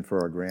coming in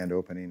for our grand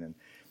opening. And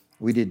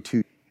we did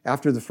 2.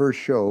 After the first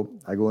show,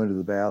 I go into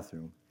the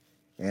bathroom,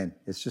 and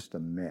it's just a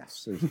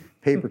mess. There's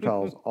paper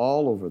towels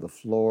all over the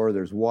floor.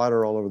 There's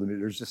water all over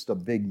there's just a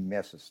big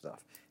mess of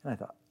stuff. And I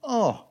thought,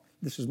 oh,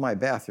 this is my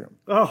bathroom.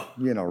 Oh,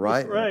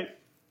 right?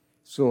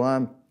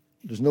 So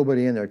there's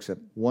nobody in there except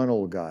one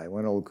old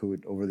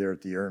coot over there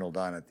at the urinal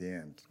down at the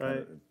end.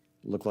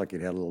 Looked like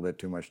he'd had a little bit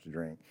too much to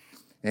drink.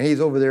 And he's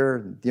over there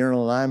at the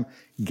urinal, and I'm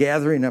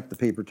gathering up the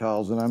paper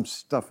towels, and I'm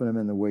stuffing them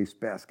in the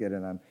wastebasket,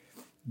 and I'm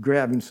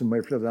grabbing some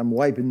paper towels. I'm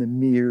wiping the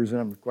mirrors,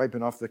 and I'm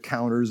wiping off the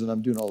counters, and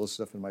I'm doing all this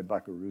stuff in my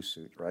Buckaroo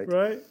suit,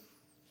 right?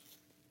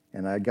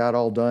 And I got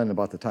all done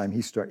about the time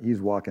he's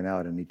walking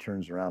out, and he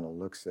turns around and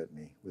looks at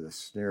me with a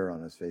sneer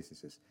on his face. He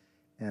says,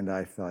 and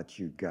I thought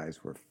you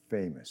guys were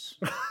famous.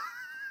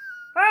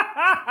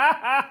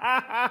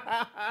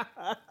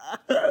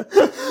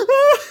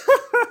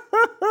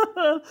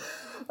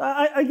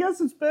 I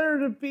guess it's better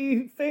to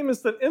be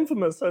famous than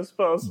infamous, I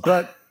suppose.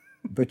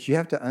 But you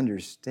have to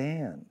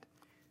understand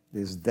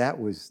that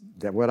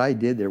what I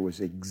did there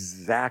was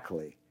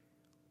exactly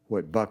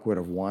what Buck would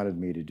have wanted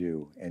me to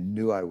do and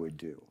knew I would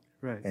do.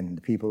 And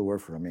the people who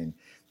work for him. I mean,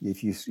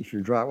 if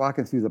you're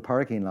walking through the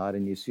parking lot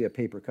and you see a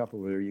paper cup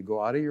over there, you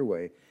go out of your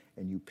way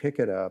and you pick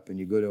it up and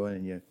you go to it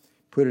and you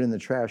put it in the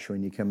trash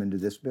when you come into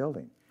this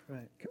building.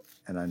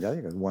 And I tell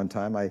you, one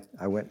time I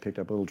went and picked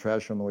up a little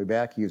trash on the way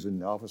back. He was in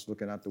the office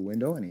looking out the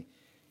window, and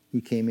he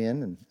came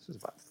in, and this was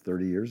about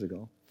 30 years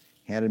ago,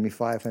 handed me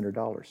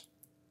 $500.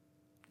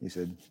 He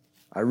said,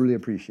 I really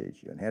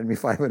appreciate you, and handed me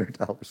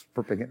 $500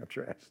 for picking up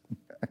trash.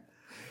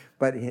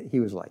 But he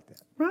was like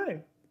that.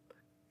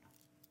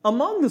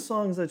 Among the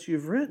songs that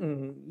you've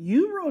written,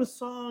 you wrote a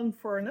song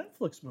for a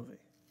Netflix movie.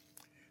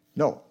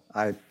 No,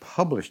 I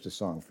published a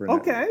song for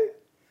Okay.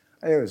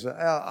 It was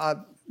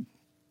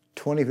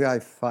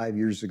 25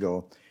 years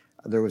ago.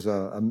 There was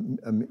a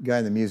guy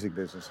in the music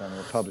business on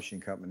a publishing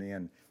company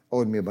and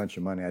owed me a bunch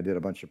of money. I did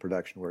a bunch of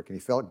production work, and he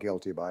felt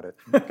guilty about it.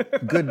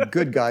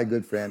 Good guy,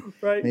 good friend.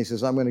 Right. And he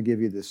says, I'm going to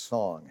give you this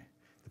song,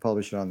 to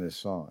publish it on this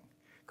song,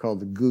 called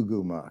the Goo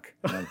Goo Muck.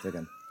 And I'm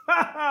thinking,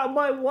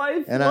 My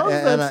wife and loves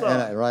that song.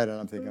 and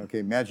I'm thinking,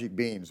 okay, magic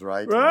beans,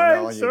 right? Right,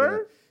 and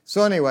sure.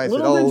 So anyway, I said,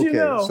 Little did okay. you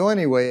know. So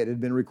anyway, it had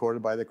been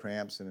recorded by the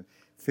Cramps, and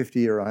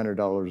 $50 or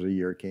 $100 a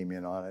year came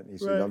in on it. And he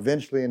said, Right.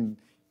 eventually in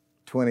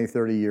 20,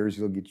 30 years,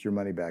 you'll get your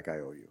money back I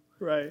owe you.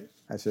 Right.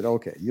 I said,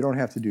 okay, you don't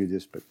have to do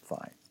this, but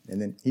fine. And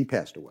then he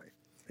passed away.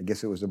 I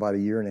guess it was about a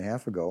year and a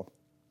half ago.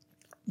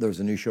 There was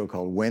a new show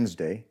called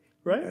Wednesday,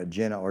 Right.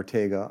 Jenna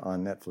Ortega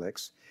on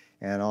Netflix.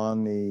 And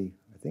on the,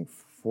 I think,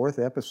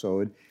 4th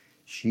episode,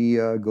 she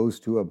goes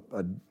to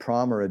a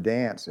prom or a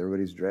dance.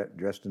 Everybody's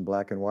dressed in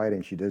black and white,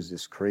 and she does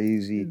this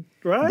crazy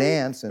Right,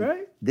 dance. And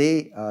right.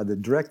 the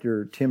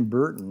director, Tim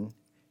Burton,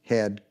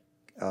 had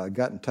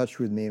got in touch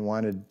with me and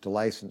wanted to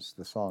license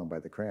the song by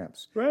the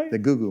Cramps, Right. the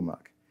Goo Goo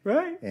Muck.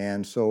 Right.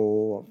 And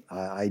so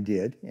I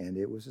did, and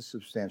it was a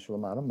substantial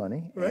amount of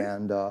money. Right.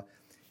 And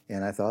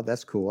I thought,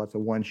 that's cool. That's a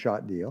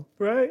one-shot deal.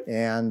 Right.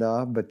 And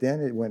but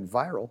then it went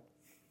viral,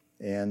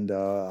 and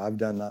I've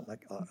done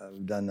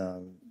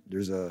that.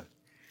 There's a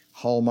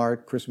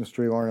Hallmark Christmas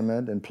tree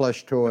ornament and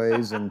plush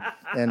toys, and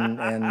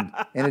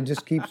it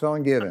just keeps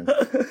on giving.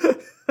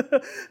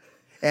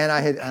 And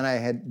I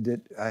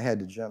had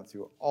to jump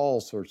through all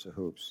sorts of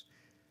hoops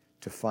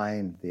to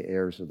find the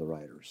heirs of the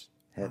writers.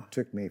 It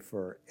took me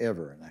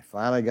forever, and I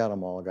finally got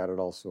it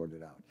all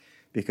sorted out,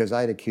 because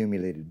I'd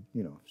accumulated,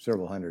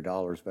 several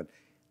 $100s, but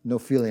no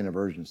feeling of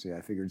urgency.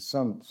 I figured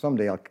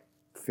someday I'll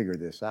figure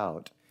this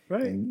out,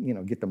 Right.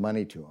 and get the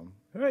money to them.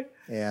 Right.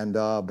 And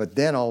but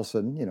then all of a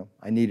sudden,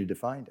 I needed to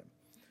find him.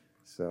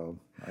 So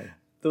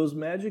Those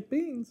magic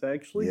beans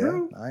actually yeah,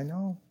 grew. I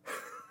know.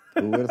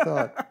 Who would have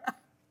thought?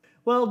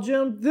 Well,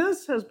 Jim,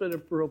 this has been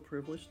a real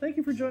privilege. Thank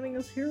you for joining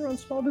us here on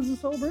Small Business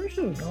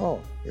Celebration. Oh,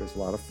 it was a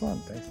lot of fun.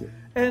 Thank you.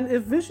 And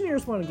if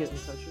visionaries want to get in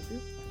touch with you,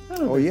 how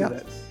do Oh, they yeah.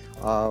 do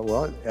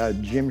that?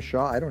 Jim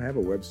Shaw, I don't have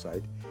a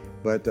website,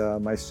 but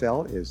my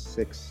cell is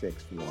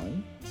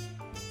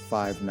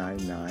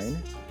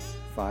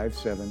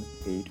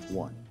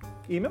 661-599-5781.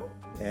 Email?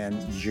 And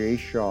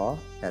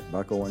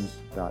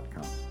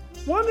jshaw@buckowens.com.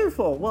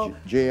 Wonderful. Well,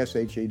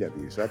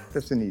 JSHAW. So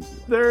that's an easy one.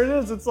 there it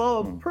is. It's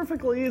all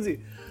perfectly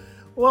easy.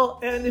 Well,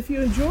 and if you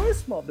enjoy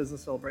Small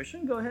Business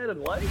Celebration, go ahead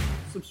and like,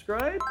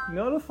 subscribe,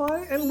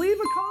 notify, and leave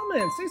a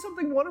comment. Say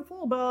something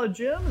wonderful about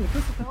Jim and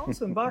Crystal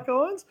Palace and Buck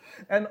Owens,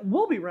 and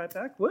we'll be right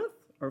back with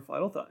our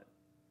final thought.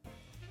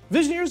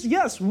 Visionaries,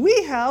 yes,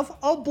 we have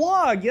a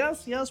blog.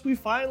 Yes, we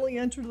finally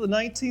entered the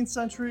 19th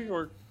century,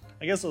 or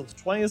I guess it's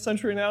 20th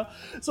century now.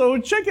 So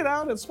check it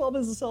out at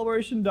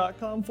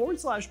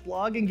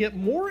smallbusinesscelebration.com/blog and get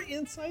more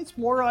insights,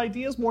 more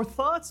ideas, more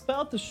thoughts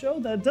about the show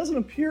that doesn't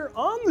appear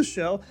on the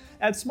show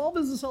at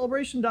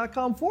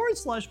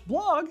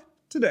smallbusinesscelebration.com/blog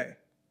today.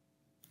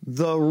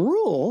 The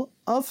rule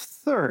of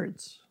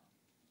thirds.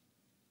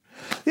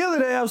 The other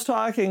day I was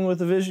talking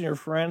with a visionary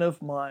friend of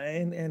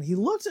mine, and he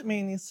looked at me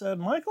and he said,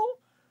 "Michael,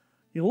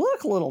 you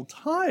look a little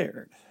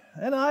tired."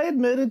 And I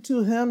admitted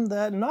to him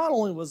that not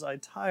only was I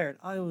tired,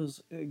 I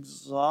was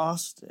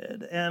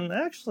exhausted and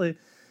actually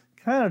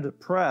kind of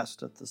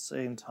depressed at the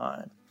same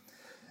time.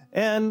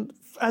 And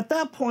at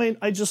that point,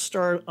 I just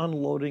started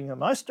unloading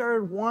him. I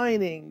started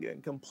whining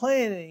and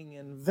complaining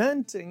and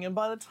venting. And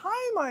by the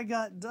time I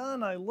got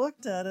done, I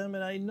looked at him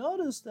and I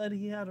noticed that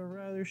he had a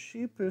rather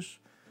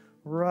sheepish,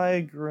 wry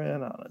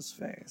grin on his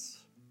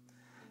face.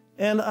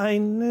 And I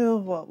knew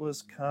what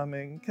was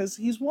coming, because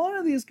he's one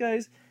of these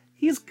guys.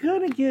 He's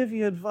going to give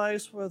you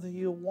advice whether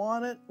you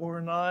want it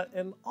or not,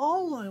 and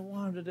all I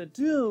wanted to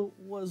do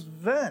was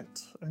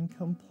vent and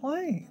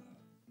complain.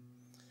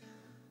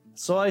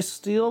 So I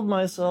steeled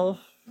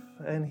myself,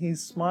 and he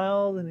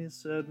smiled and he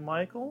said,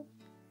 "Michael,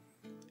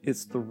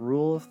 it's the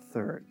rule of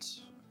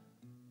thirds."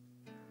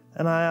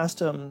 And I asked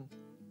him,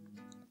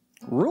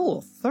 "Rule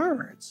of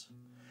thirds?"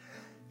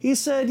 He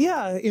said,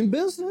 "Yeah, in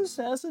business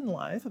as in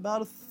life,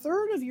 about a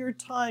third of your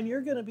time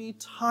you're going to be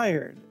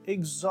tired,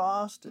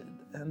 exhausted,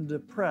 and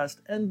depressed.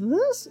 And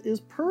this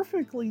is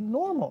perfectly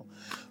normal.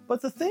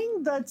 But the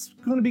thing that's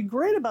going to be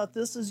great about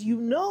this is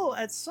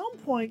at some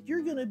point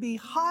you're going to be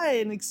high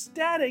and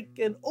ecstatic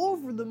and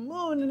over the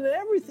moon, and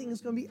everything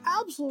is going to be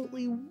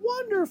absolutely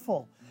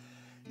wonderful."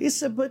 He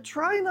said, "But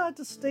try not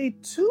to stay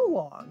too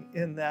long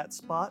in that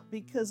spot,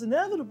 because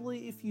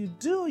inevitably if you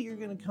do, you're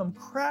going to come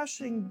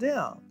crashing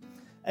down.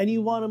 And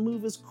you want to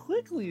move as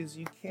quickly as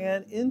you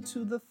can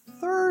into the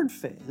third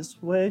phase,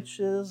 which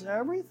is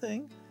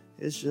everything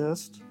is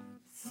just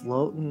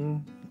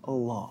floating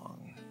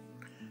along.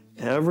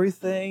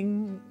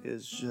 Everything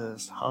is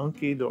just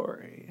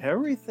hunky-dory.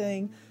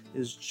 Everything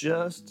is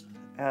just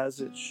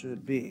as it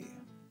should be.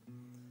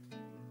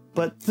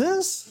 But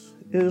this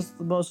is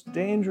the most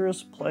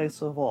dangerous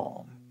place of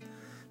all,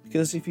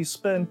 Because if you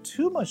spend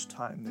too much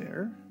time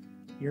there,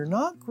 you're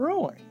not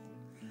growing.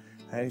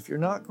 And if you're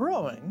not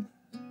growing,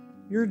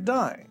 you're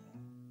dying.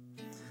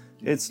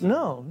 It's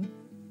known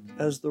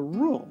as the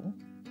rule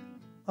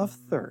of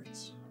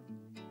thirds.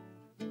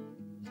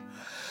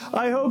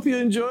 I hope you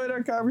enjoyed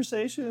our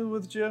conversation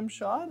with Jim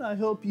Shaw, and I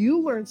hope you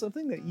learned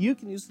something that you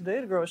can use today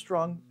to grow a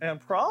strong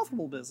and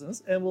profitable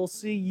business. And we'll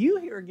see you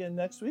here again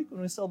next week when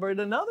we celebrate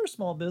another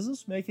small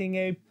business making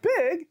a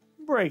big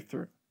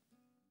breakthrough.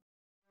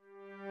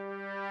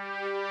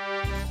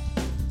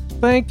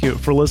 Thank you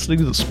for listening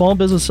to the Small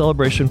Business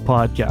Celebration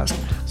podcast.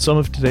 Some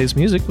of today's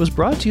music was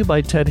brought to you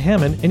by Ted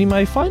Hammond, and you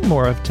might find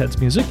more of Ted's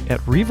music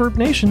at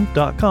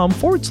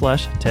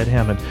reverbnation.com/Ted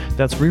Hammond.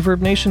 That's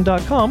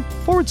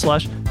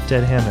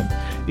reverbnation.com/Ted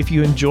Hammond. If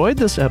you enjoyed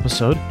this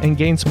episode and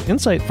gained some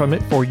insight from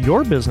it for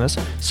your business,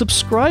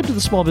 subscribe to the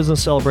Small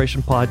Business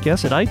Celebration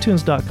podcast at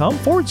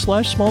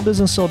itunes.com/Small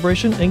Business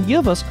Celebration and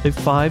give us a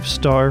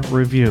 5-star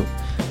review.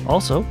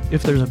 Also,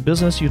 if there's a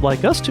business you'd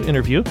like us to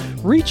interview,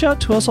 reach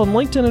out to us on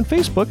LinkedIn and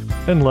Facebook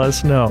and let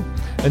us know.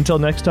 Until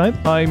next time,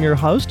 I'm your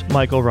host,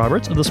 Michael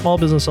Roberts of the Small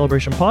Business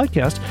Celebration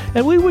podcast,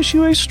 and we wish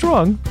you a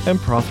strong and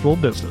profitable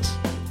business.